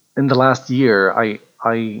in the last year.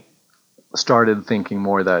 I started thinking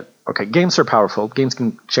more that okay, games are powerful. Games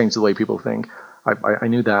can change the way people think. I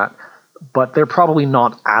knew that. But they're probably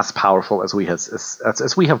not as powerful as we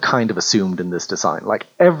have kind of assumed in this design. Like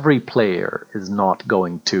every player is not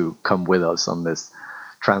going to come with us on this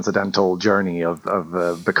transcendental journey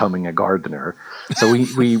of becoming a gardener. So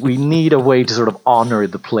we need a way to sort of honor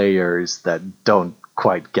the players that don't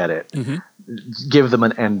quite get it. Give them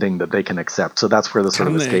an ending that they can accept. So that's where the sort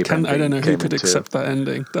of escape ending I don't know who could accept that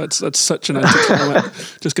ending. That's such an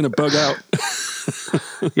anticlimax. Just going to bug out.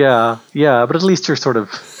 yeah, but at least you're sort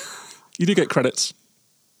of. You do get credits.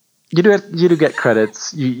 You do get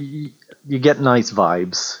credits. You get nice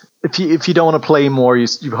vibes. If you don't want to play more,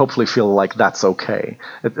 you hopefully feel like that's okay.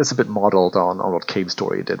 It's a bit modeled on what Cave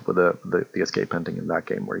Story did with the escape ending in that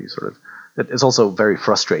game, where you sort of it's also very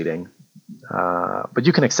frustrating, but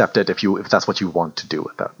you can accept it if that's what you want to do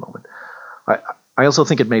at that moment. I also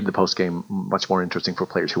think it made the post game much more interesting for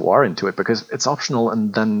players who are into it because it's optional,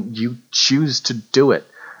 and then you choose to do it.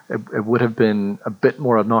 It would have been a bit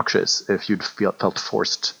more obnoxious if you'd felt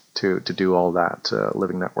forced to do all that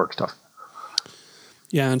living network stuff.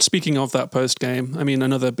 Yeah, and speaking of that post-game, I mean,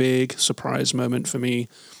 another big surprise moment for me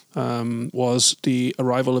was the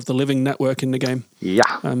arrival of the living network in the game.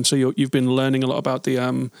 Yeah. So you've been learning a lot about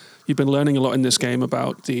you've been learning a lot in this game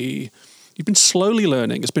about you've been slowly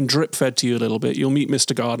learning. It's been drip-fed to you a little bit. You'll meet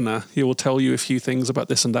Mr. Gardener. He will tell you a few things about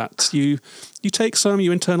this and that. You take some,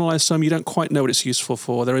 you internalize some, you don't quite know what it's useful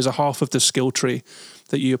for. There is a half of the skill tree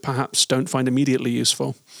that you perhaps don't find immediately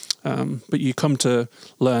useful. But you come to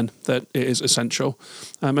learn that it is essential.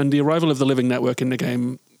 And the arrival of the living network in the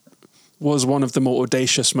game was one of the more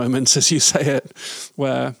audacious moments, as you say it,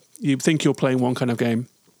 where you think you're playing one kind of game.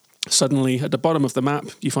 Suddenly, at the bottom of the map,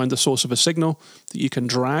 you find the source of a signal that you can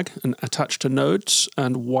drag and attach to nodes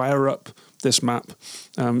and wire up this map.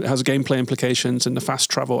 It has gameplay implications in the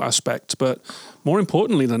fast travel aspect, but more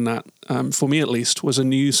importantly than that, for me at least, was a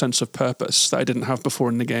new sense of purpose that I didn't have before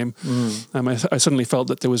in the game. I suddenly felt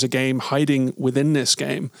that there was a game hiding within this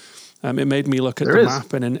game. It made me look at the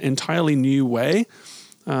map in an entirely new way.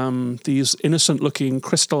 These innocent-looking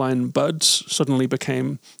crystalline buds suddenly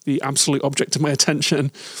became the absolute object of my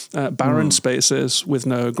attention. Barren spaces with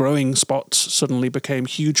no growing spots suddenly became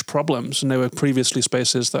huge problems, and they were previously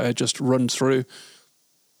spaces that I had just run through.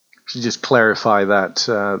 Should just clarify that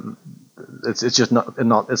it's just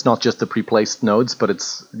it's not just the pre-placed nodes, but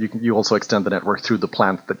you also extend the network through the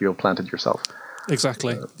plant that you have planted yourself.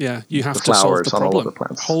 Exactly. You have to solve the problem.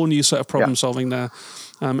 A whole new set of problem solving there.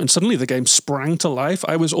 And suddenly the game sprang to life.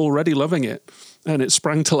 I was already loving it. And it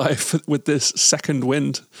sprang to life with this second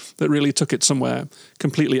wind that really took it somewhere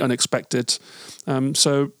completely unexpected.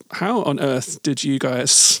 So how on earth did you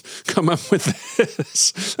guys come up with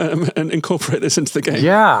this and incorporate this into the game?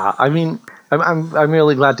 Yeah, I mean, I'm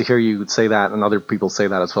really glad to hear you say that and other people say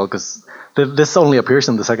that as well, because this only appears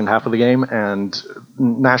in the second half of the game, and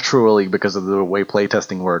naturally, because of the way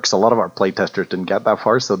playtesting works, a lot of our playtesters didn't get that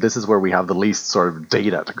far, so this is where we have the least sort of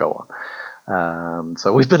data to go on.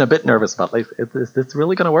 So we've been a bit nervous about, like, is this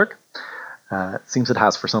really going to work? It seems it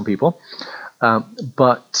has for some people.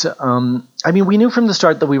 But I mean, we knew from the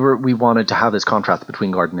start that we wanted to have this contrast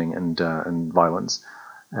between gardening and violence,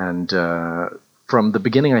 and from the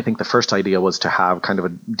beginning, I think the first idea was to have kind of a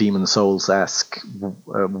Demon Souls-esque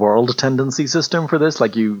world tendency system for this.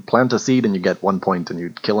 Like, you plant a seed and you get 1 point, and you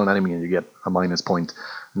kill an enemy and you get a minus point,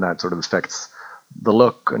 and that sort of affects the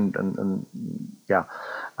look and yeah.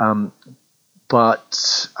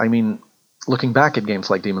 But I mean, looking back at games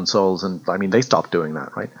like Demon Souls, and I mean, they stopped doing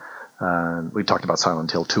that, right? We talked about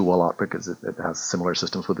Silent Hill 2 a lot because it has similar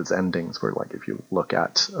systems with its endings, where, like, if you look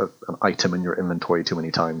at an item in your inventory too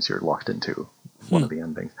many times, you're locked into one of the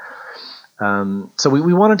endings. So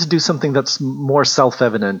we wanted to do something that's more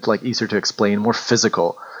self-evident, like easier to explain, more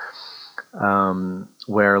physical.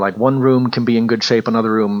 where like one room can be in good shape,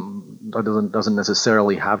 another room doesn't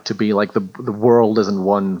necessarily have to be. Like the world isn't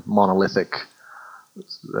one monolithic,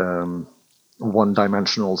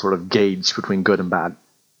 one-dimensional sort of gauge between good and bad.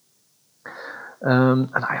 And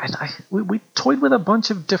we toyed with a bunch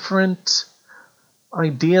of different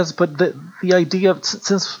ideas, but the idea of,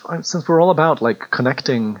 since we're all about like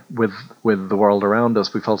connecting with the world around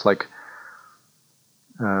us, we felt like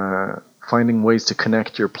finding ways to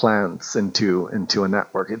connect your plants into a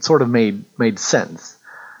network. It sort of made sense.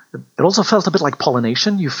 It also felt a bit like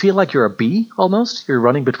pollination. You feel like you're a bee almost. You're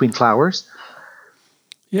running between flowers.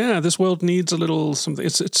 Yeah, this world needs a little something.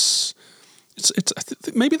 It's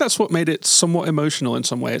maybe that's what made it somewhat emotional in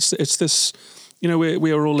some way. It's this,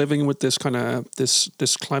 we are all living with this kind of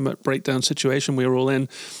this climate breakdown situation we are all in,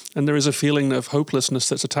 and there is a feeling of hopelessness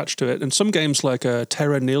that's attached to it. And some games like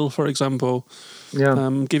Terra Nil, for example,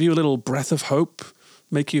 give you a little breath of hope,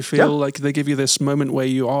 make you feel like they give you this moment where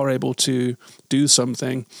you are able to do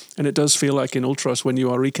something. And it does feel like in Ultros, when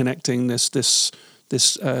you are reconnecting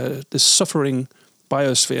this suffering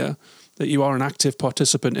biosphere, that you are an active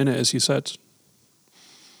participant in it, as you said.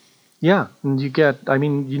 Yeah, and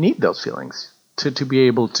you need those feelings to be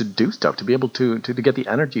able to do stuff, to be able to get the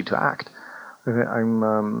energy to act.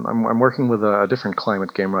 I'm working with a different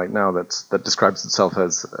climate game right now that describes itself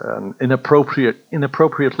as an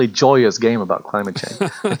inappropriately joyous game about climate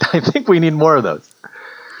change. I think we need more of those.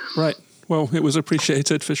 Right. Well, it was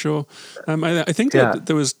appreciated for sure. I think that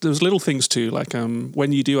there was little things too, like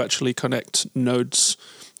when you do actually connect nodes,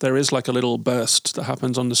 there is like a little burst that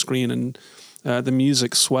happens on the screen, and the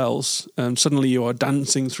music swells, and suddenly you are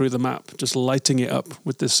dancing through the map, just lighting it up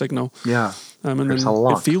with this signal. Yeah, and then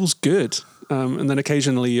it feels good. And then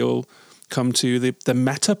occasionally you'll come to the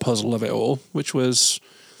meta puzzle of it all, which was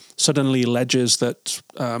suddenly ledges that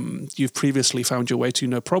you've previously found your way to,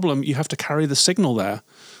 no problem. You have to carry the signal there,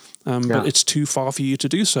 but it's too far for you to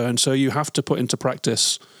do so. And so you have to put into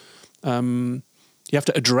practice, you have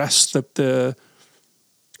to address the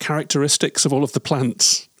characteristics of all of the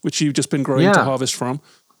plants, which you've just been growing to harvest from.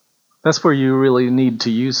 That's where you really need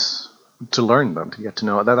to learn them, to get to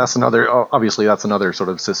know. That's another sort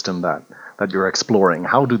of system that you're exploring.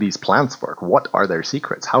 How do these plants work? What are their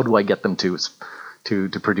secrets? How do I get them to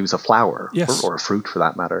produce a flower or a fruit, for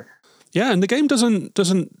that matter? Yeah, and the game doesn't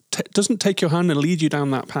take your hand and lead you down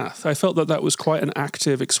that path. I felt that was quite an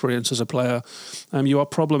active experience as a player. You are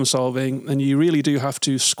problem solving, and you really do have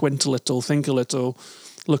to squint a little, think a little,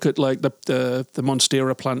 look at like the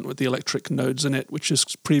Monstera plant with the electric nodes in it, which has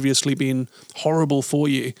previously been horrible for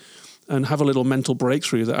you, and have a little mental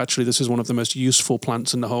breakthrough that actually this is one of the most useful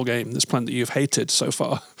plants in the whole game, this plant that you've hated so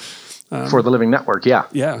far. For the living network, yeah.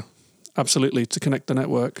 Yeah, absolutely, to connect the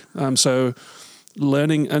network. So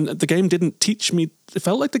learning, and the game didn't teach me, it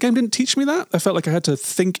felt like the game didn't teach me that. I felt like I had to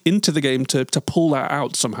think into the game to pull that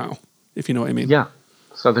out somehow, if you know what I mean. Yeah.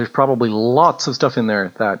 So there's probably lots of stuff in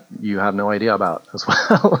there that you have no idea about as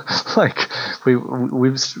well. Like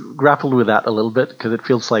we've grappled with that a little bit, because it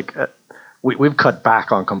feels like we've cut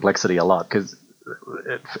back on complexity a lot, because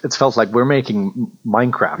it felt like we're making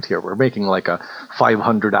Minecraft here. We're making like a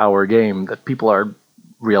 500-hour game that people are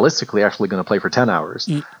realistically actually going to play for 10 hours.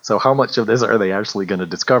 So how much of this are they actually going to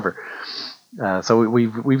discover? So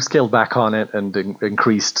we've scaled back on it and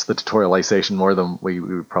increased the tutorialization more than we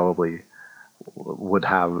probably would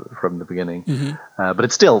have from the beginning. But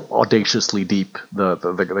it's still audaciously deep.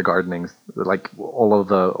 The gardening, like all of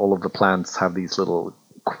the plants have these little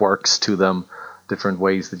quirks to them, different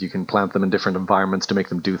ways that you can plant them in different environments to make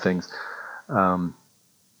them do things. I'm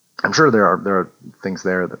sure there are things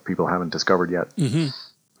there that people haven't discovered yet.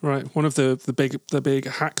 Right. One of the big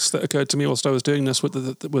hacks that occurred to me whilst I was doing this was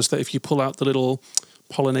that if you pull out the little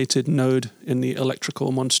pollinated node in the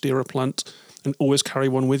electrical Monstera plant and always carry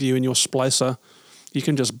one with you in your splicer, you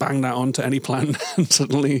can just bang that onto any plant and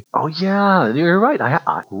suddenly... Oh yeah, you're right. I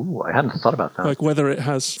hadn't thought about that. Like whether it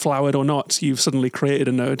has flowered or not, you've suddenly created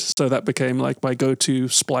a node. So that became like my go-to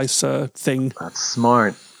splicer thing. That's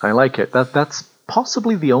smart. I like it. That's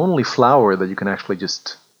possibly the only flower that you can actually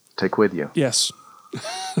just take with you. Yes.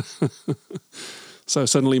 So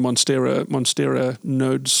suddenly Monstera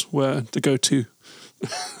nodes were the go-to.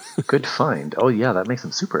 Good find. Oh yeah, that makes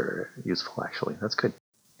them super useful actually. That's good.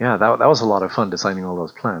 Yeah, that was a lot of fun designing all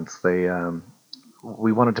those plants.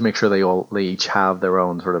 We wanted to make sure they each have their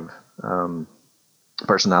own sort of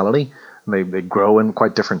personality. They grow in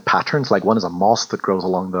quite different patterns. Like one is a moss that grows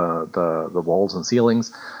along the walls and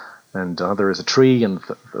ceilings, and another is a tree, and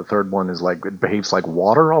the third one is like, it behaves like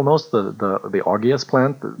water almost. The Augeas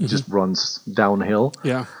plant that just runs downhill.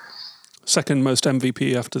 Yeah, second most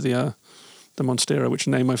MVP after the the Monstera, which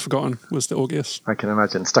name I've forgotten was the Augeas. I can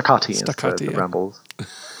imagine. Staccati is the yeah. Brambles.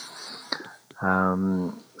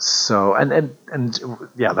 So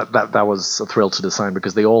that was a thrill to design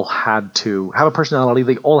because they all had to have a personality.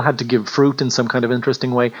 They all had to give fruit in some kind of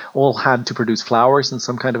interesting way. All had to produce flowers in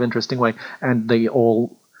some kind of interesting way, and they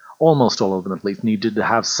almost all of them at least, needed to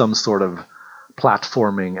have some sort of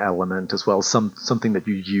platforming element as well, something that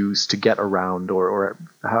you use to get around or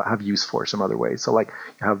have use for some other way. So like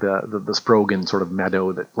you have the Sprogan sort of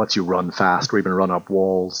meadow that lets you run fast or even run up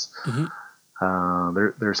walls.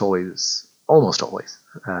 There's almost always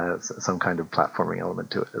some kind of platforming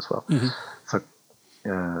element to it as well. So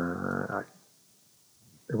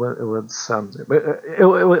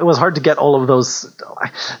it was hard to get all of those.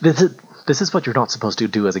 This is what you're not supposed to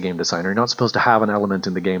do as a game designer. You're not supposed to have an element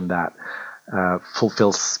in the game that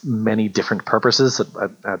fulfills many different purposes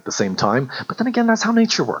at the same time. But then again, that's how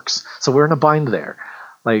nature works. So we're in a bind there.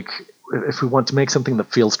 Like, if we want to make something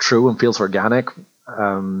that feels true and feels organic,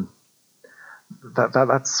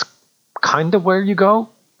 that's kind of where you go,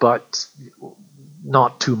 but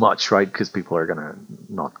not too much, right? Because people are going to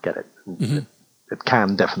not get it. It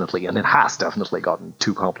can definitely, and it has definitely gotten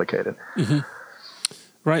too complicated.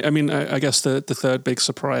 Right. I mean, I guess the third big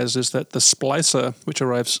surprise is that the splicer, which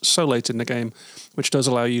arrives so late in the game, which does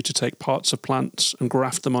allow you to take parts of plants and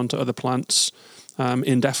graft them onto other plants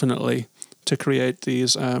indefinitely to create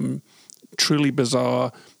these truly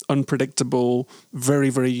bizarre, unpredictable,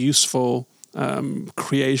 very, very useful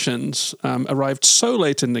creations, arrived so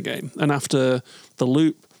late in the game. And after the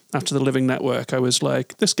loop, after the living network, I was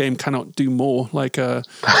like, this game cannot do more. Like,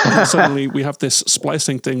 suddenly we have this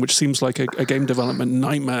splicing thing, which seems like a game development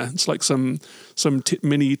nightmare. It's like some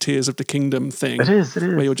mini Tears of the Kingdom thing. It is.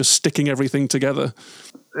 Where you're just sticking everything together.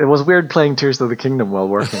 It was weird playing Tears of the Kingdom while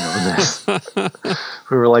working on this.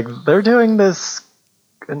 We were like, they're doing this.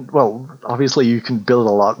 And, well, obviously you can build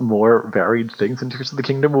a lot more varied things in Tears of the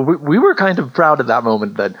Kingdom. We were kind of proud at that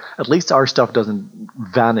moment that at least our stuff doesn't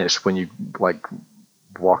vanish when you, like,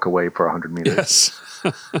 walk away for 100 meters.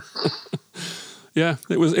 Yes. Yeah,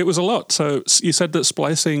 it was a lot. So you said that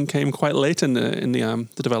splicing came quite late in the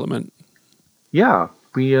development. Yeah,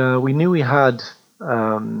 we knew we had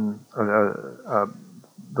the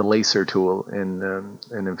laser tool in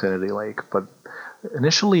Infinity Lake, but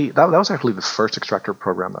initially that was actually the first extractor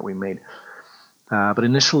program that we made. But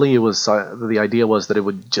initially, it was the idea was that it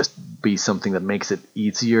would just be something that makes it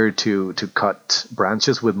easier to cut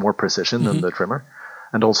branches with more precision than the trimmer.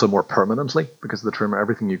 And also more permanently, because the trimmer,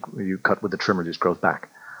 everything you cut with the trimmer just grows back.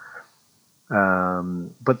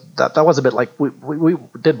 But that was a bit like we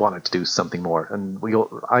did want it to do something more, and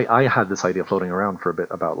I had this idea floating around for a bit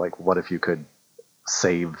about like what if you could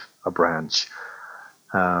save a branch,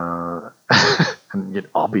 and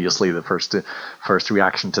obviously the first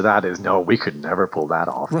reaction to that is no, we could never pull that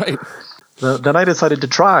off. Right. Then I decided to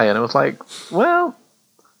try, and it was like, well,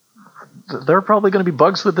 there are probably going to be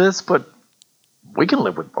bugs with this, but we can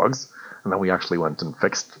live with bugs. And then we actually went and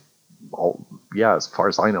fixed as far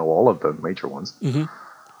as I know, all of the major ones.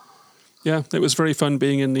 Yeah, it was very fun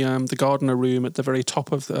being in the gardener room at the very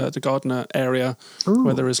top of the gardener area. Ooh.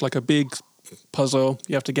 Where there is like a big puzzle.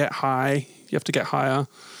 You have to get high. You have to get higher.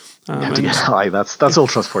 You have to get high. That's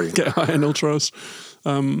Ultros for you. Get high in Ultros.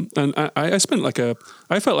 And I spent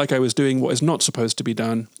I felt like I was doing what is not supposed to be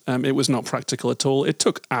done. It was not practical at all. It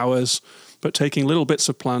took hours, but taking little bits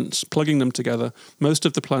of plants, plugging them together. Most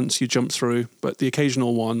of the plants you jump through, but the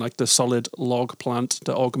occasional one, like the solid log plant,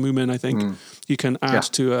 the Ogmumin, I think, you can add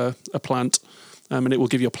to a plant, and it will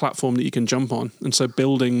give you a platform that you can jump on. And so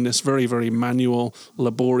building this very, very manual,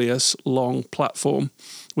 laborious, long platform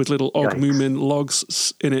with little Ogmumin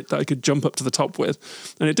logs in it that I could jump up to the top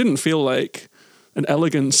with. And it didn't feel like an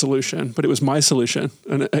elegant solution, but it was my solution,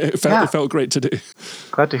 and it felt great to do.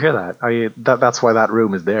 Glad to hear that. That's why that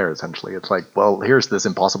room is there, essentially. It's like, well, here's this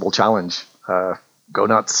impossible challenge. Go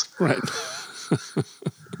nuts. Right.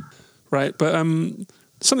 Right, but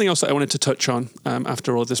something else that I wanted to touch on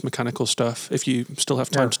after all this mechanical stuff, if you still have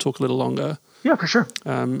time to talk a little longer. Yeah, for sure.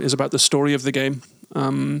 Is about the story of the game.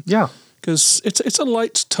 Because it's a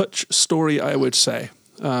light touch story, I would say.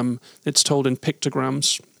 It's told in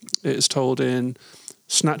pictograms. It's told in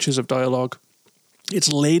snatches of dialogue.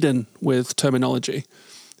 It's laden with terminology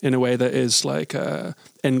in a way that is like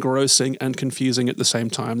engrossing and confusing at the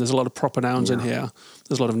same time. There's a lot of proper nouns in here.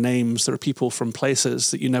 There's a lot of names. There are people from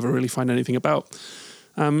places that you never really find anything about.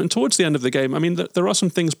 And towards the end of the game, I mean, there are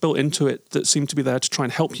some things built into it that seem to be there to try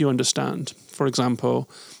and help you understand. For example,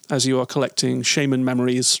 as you are collecting shaman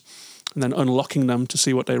memories, and then unlocking them to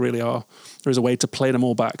see what they really are. There is a way to play them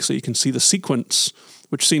all back so you can see the sequence,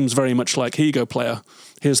 which seems very much like, here you go, player.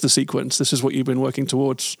 Here's the sequence. This is what you've been working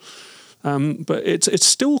towards. But it's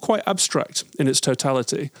still quite abstract in its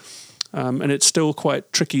totality. And it's still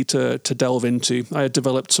quite tricky to delve into. I had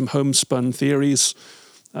developed some homespun theories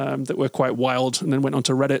that were quite wild, and then went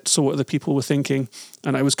onto Reddit, saw what other people were thinking,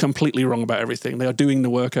 and I was completely wrong about everything. They are doing the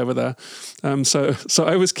work over there. So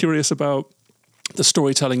I was curious about the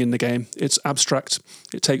storytelling in the game. It's abstract.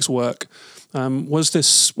 It takes work. Was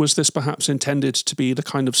this perhaps intended to be the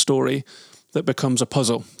kind of story that becomes a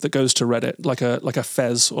puzzle that goes to Reddit, like a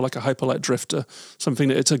Fez or like a Hyperlight Drifter, something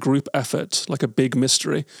that it's a group effort, like a big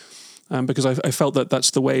mystery? Because I felt that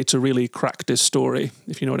that's the way to really crack this story,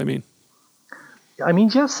 if you know what I mean. I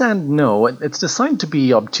mean, yes and no. It's designed to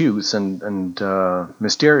be obtuse and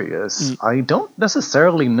mysterious. I don't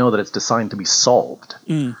necessarily know that it's designed to be solved.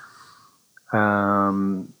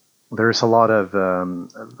 There's a lot of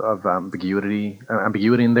ambiguity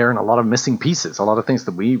in there, and a lot of missing pieces. A lot of things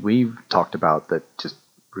that we've talked about that just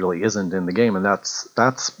really isn't in the game, and that's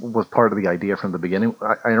was part of the idea from the beginning.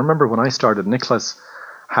 I remember when I started, Nicholas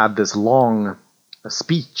had this long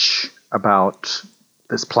speech about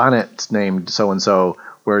this planet named so and so,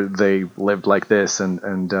 where they lived like this,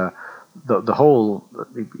 and the whole,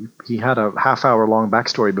 he had a half-hour long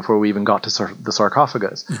backstory before we even got to the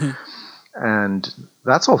sarcophagus. And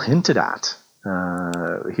that's all hinted at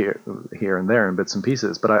here and there in bits and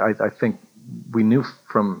pieces. But I think we knew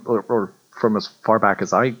from as far back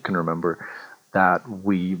as I can remember that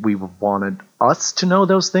we wanted us to know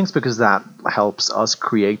those things, because that helps us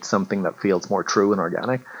create something that feels more true and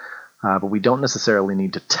organic. But we don't necessarily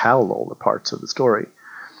need to tell all the parts of the story.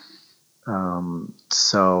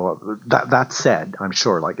 So that said, I'm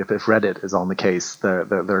sure, like if Reddit is on the case, they're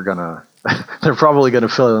gonna they're probably gonna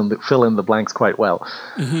fill in the blanks quite well.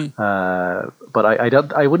 But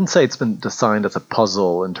I wouldn't say it's been designed as a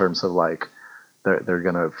puzzle in terms of like they're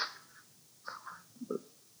gonna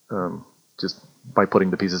just by putting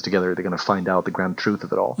the pieces together, they're gonna find out the grand truth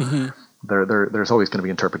of it all. There's always going to be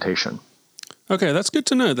interpretation. Okay, that's good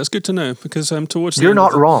to know. That's good to know, because towards the You're end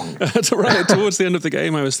not wrong. Right, towards the end of the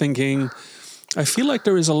game, I was thinking, I feel like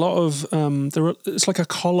there is a lot of it's like a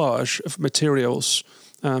collage of materials,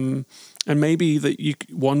 and maybe that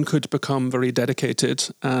one could become very dedicated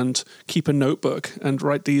and keep a notebook and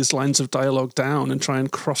write these lines of dialogue down and try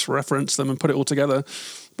and cross-reference them and put it all together.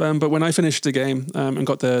 But when I finished the game and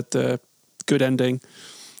got the good ending,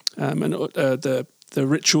 and the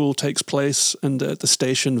ritual takes place and the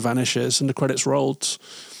station vanishes and the credits rolled,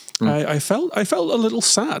 I felt a little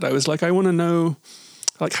sad. I was like, I want to know,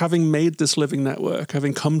 like, having made this living network,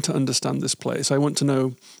 having come to understand this place, I want to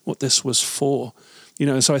know what this was for. You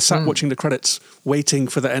know, so I sat watching the credits, waiting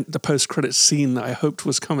for the post-credits scene that I hoped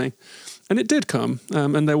was coming, and it did come.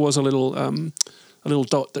 And there was a little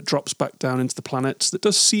dot that drops back down into the planets that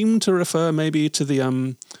does seem to refer maybe to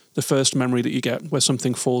the first memory that you get, where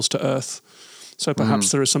something falls to Earth. So perhaps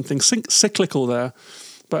there is something cyclical there.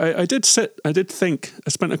 But I did think. I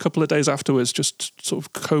spent a couple of days afterwards just sort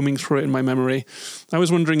of combing through it in my memory. I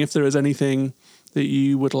was wondering if there is anything that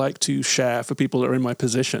you would like to share for people that are in my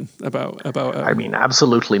position about. I mean,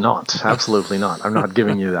 absolutely not. Absolutely not. I'm not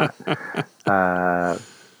giving you that.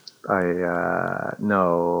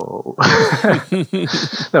 No.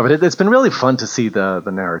 No, but it's been really fun to see the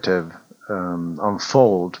narrative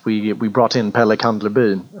unfold. We brought in Pelle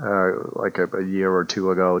Kandleby like a year or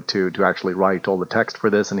two ago to actually write all the text for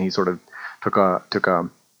this, and he sort of took a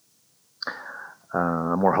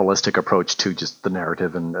more holistic approach to just the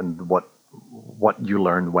narrative and what you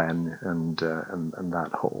learn when and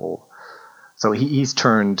that whole. So he's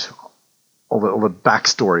turned all the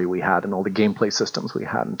backstory we had and all the gameplay systems we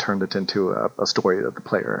had and turned it into a story that the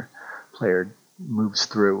player moves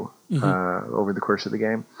through over the course of the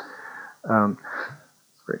game.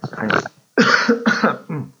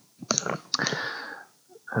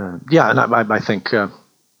 Yeah, and I think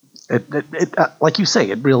it like you say,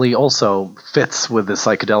 it really also fits with the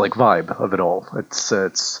psychedelic vibe of it all. It's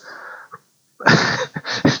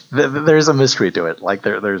there's a mystery to it. Like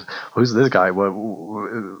there's who's this guy?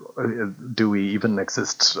 Do we even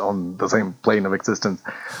exist on the same plane of existence?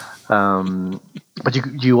 But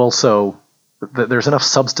you also, there's enough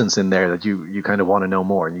substance in there that you kind of want to know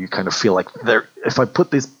more, and you kind of feel like if I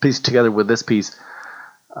put this piece together with this piece,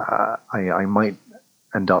 I might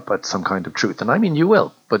end up at some kind of truth. And I mean, you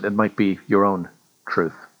will, but it might be your own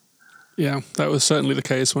truth. Yeah, that was certainly the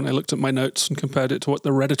case when I looked at my notes and compared it to what the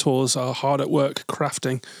Redditors are hard at work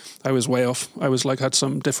crafting. I was way off. I was like, had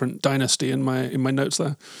some different dynasty in my notes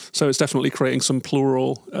there. So it's definitely creating some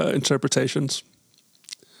plural interpretations.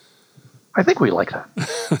 I think we like that.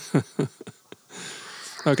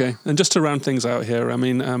 Okay, and just to round things out here, I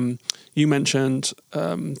mean, you mentioned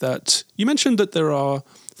that there are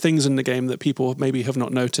things in the game that people maybe have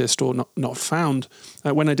not noticed or not found.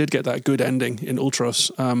 When I did get that good ending in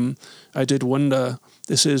Ultros, I did wonder,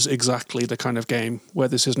 this is exactly the kind of game where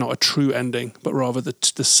this is not a true ending, but rather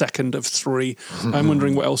the second of three. I'm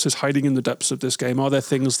wondering what else is hiding in the depths of this game. Are there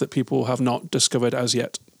things that people have not discovered as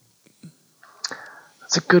yet?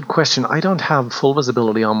 That's a good question. I don't have full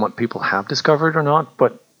visibility on what people have discovered or not,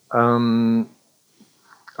 but I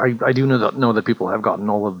do know that people have gotten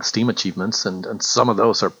all of the Steam achievements, and some of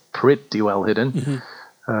those are pretty well hidden. Mm-hmm.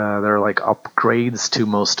 There are like upgrades to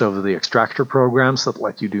most of the extractor programs that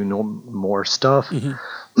let you do more stuff.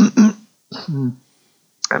 Mm-hmm.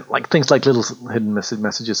 And like things like little hidden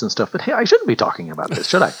messages and stuff. But hey, I shouldn't be talking about this,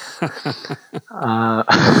 should I?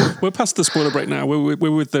 We're past the spoiler break now. We're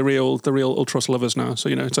with the real Ultros lovers now, so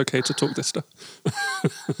it's okay to talk this stuff.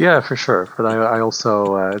 Yeah, for sure. But I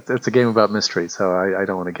also it's a game about mystery, so I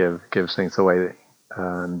don't want to give things away.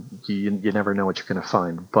 You never know what you're going to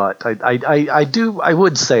find. But I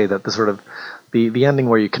would say that the sort of the ending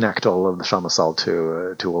where you connect all of the Shamasal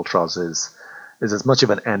to Ultros is as much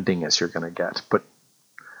of an ending as you're going to get. But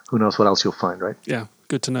who knows what else you'll find, right? Yeah,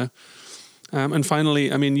 good to know. And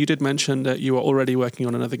finally, I mean, you did mention that you are already working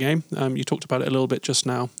on another game. You talked about it a little bit just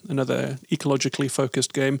now, another ecologically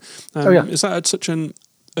focused game. Yeah. Is that at such an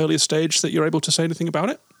earlier stage that you're able to say anything about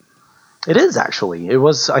it? It is, actually.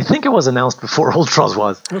 I think it was announced before Ultros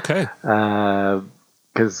was. Okay.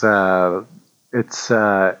 Because it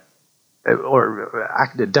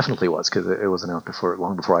definitely was, because it was announced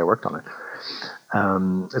long before I worked on it.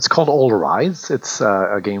 It's called All Rise. It's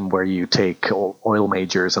a game where you take oil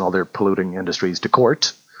majors and other polluting industries to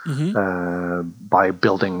court by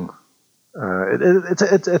building. It's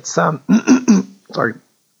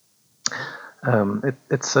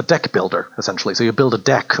a deck builder, essentially. So you build a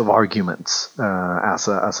deck of arguments as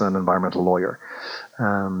an environmental lawyer,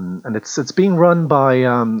 and it's being run by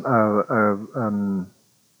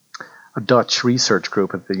a Dutch research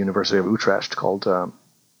group at the University of Utrecht called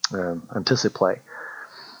Anticiplay,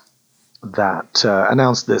 that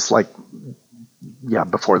announced this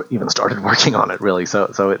before they even started working on it, really.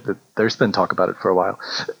 So there's been talk about it for a while.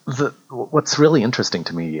 What's really interesting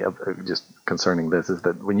to me, just concerning this, is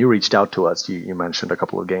that when you reached out to us, you mentioned a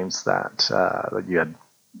couple of games that you had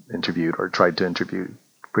interviewed or tried to interview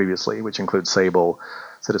previously, which include Sable,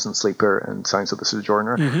 Citizen Sleeper, and Signs of the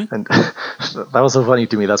Sojourner. Mm-hmm. And that was so funny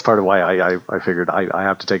to me. That's part of why I figured I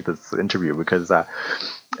have to take this interview, because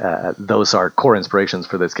those are core inspirations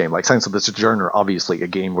for this game. Like Signs of the Sojourner, obviously a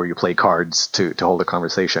game where you play cards to hold a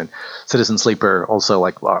conversation. Citizen Sleeper, also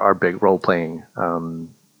like our big role-playing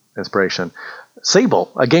inspiration.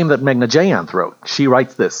 Sable, a game that Meghna Jayanth wrote. She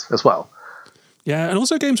writes this as well. Yeah, and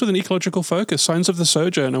also games with an ecological focus. Signs of the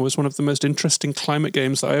Sojourner was one of the most interesting climate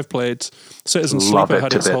games that I have played. Citizen Sleeper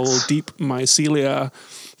had its whole deep mycelia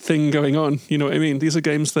thing going on. You know what I mean? These are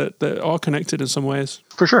games that are connected in some ways.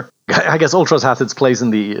 For sure. I guess Ultros has its place in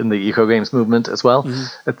the eco games movement as well.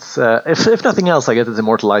 Mm-hmm. It's if nothing else, I guess it's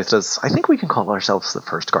immortalized as, I think we can call ourselves the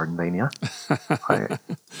first Gardenvania.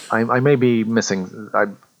 I may be missing.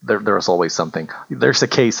 There is always something. There's a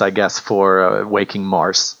case, I guess, for Waking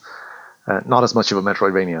Mars. Not as much of a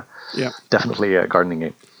Metroidvania. Yeah. Definitely a gardening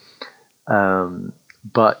game.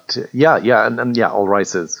 But All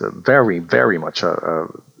Rise is very, very much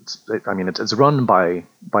it's run by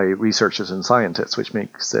researchers and scientists, which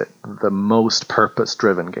makes it the most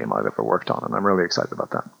purpose-driven game I've ever worked on, and I'm really excited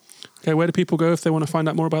about that. Okay, where do people go if they want to find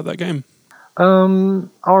out more about that game?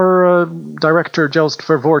 Our director, Joost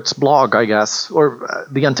Vervoort's blog, I guess, or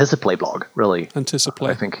the Anticiplay blog, really.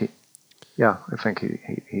 Anticiplay. I think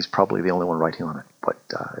he's probably the only one writing on it, but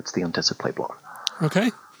it's the Anticiplay blog. Okay.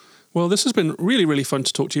 Well, this has been really, really fun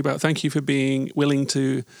to talk to you about. Thank you for being willing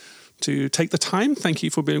to take the time. Thank you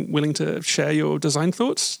for being willing to share your design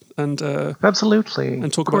thoughts and absolutely,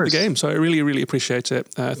 and talk about the game. So I really, really appreciate it.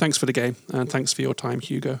 Thanks for the game, and thanks for your time,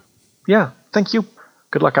 Hugo. Yeah, thank you.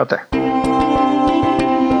 Good luck out there.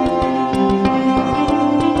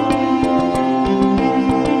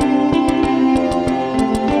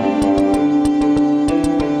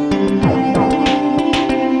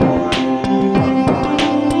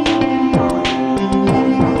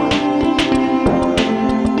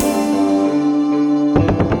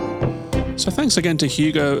 So thanks again to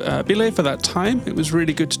Hugo Bille for that time. It was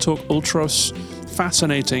really good to talk Ultros.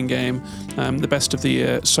 Fascinating game. The best of the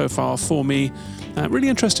year so far for me. Really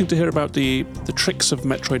interesting to hear about the tricks of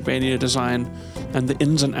Metroidvania design and the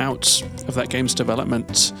ins and outs of that game's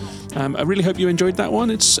development. I really hope you enjoyed that one.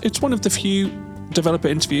 It's one of the few developer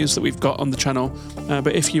interviews that we've got on the channel.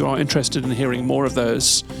 But if you are interested in hearing more of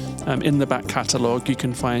those, in the back catalogue, you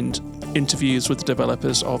can find interviews with the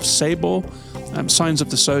developers of Sable, Signs of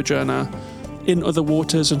the Sojourner, In Other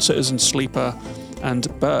Waters and Citizen Sleeper, and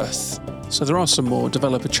Birth. So there are some more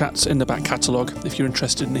developer chats in the back catalogue if you're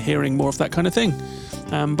interested in hearing more of that kind of thing.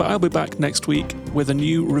 But I'll be back next week with a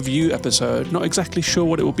new review episode. Not exactly sure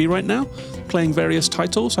what it will be right now. Playing various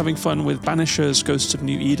titles, having fun with Banishers, Ghosts of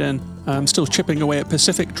New Eden. Still chipping away at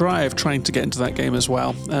Pacific Drive, trying to get into that game as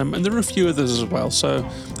well. And there are a few others as well, so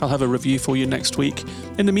I'll have a review for you next week.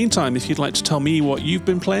 In the meantime, if you'd like to tell me what you've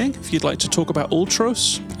been playing, if you'd like to talk about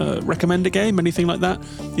Ultros, recommend a game, anything like that,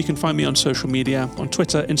 you can find me on social media, on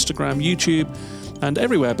Twitter, Instagram, YouTube, and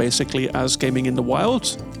everywhere basically as Gaming in the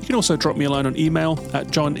Wild. You can also drop me a line on email at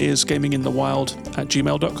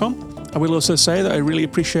jonisgaminginthewild@gmail.com. I will also say that I really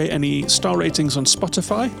appreciate any star ratings on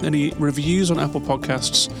Spotify, any reviews on Apple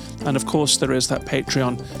Podcasts, and of course there is that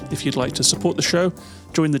Patreon if you'd like to support the show,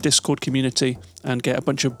 join the Discord community, and get a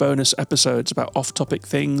bunch of bonus episodes about off-topic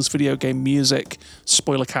things, video game music,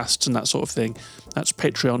 spoiler casts, and that sort of thing. That's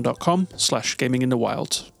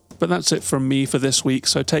patreon.com/gaminginthewild. But that's it from me for this week,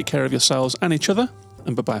 so take care of yourselves and each other,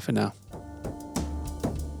 and bye-bye for now.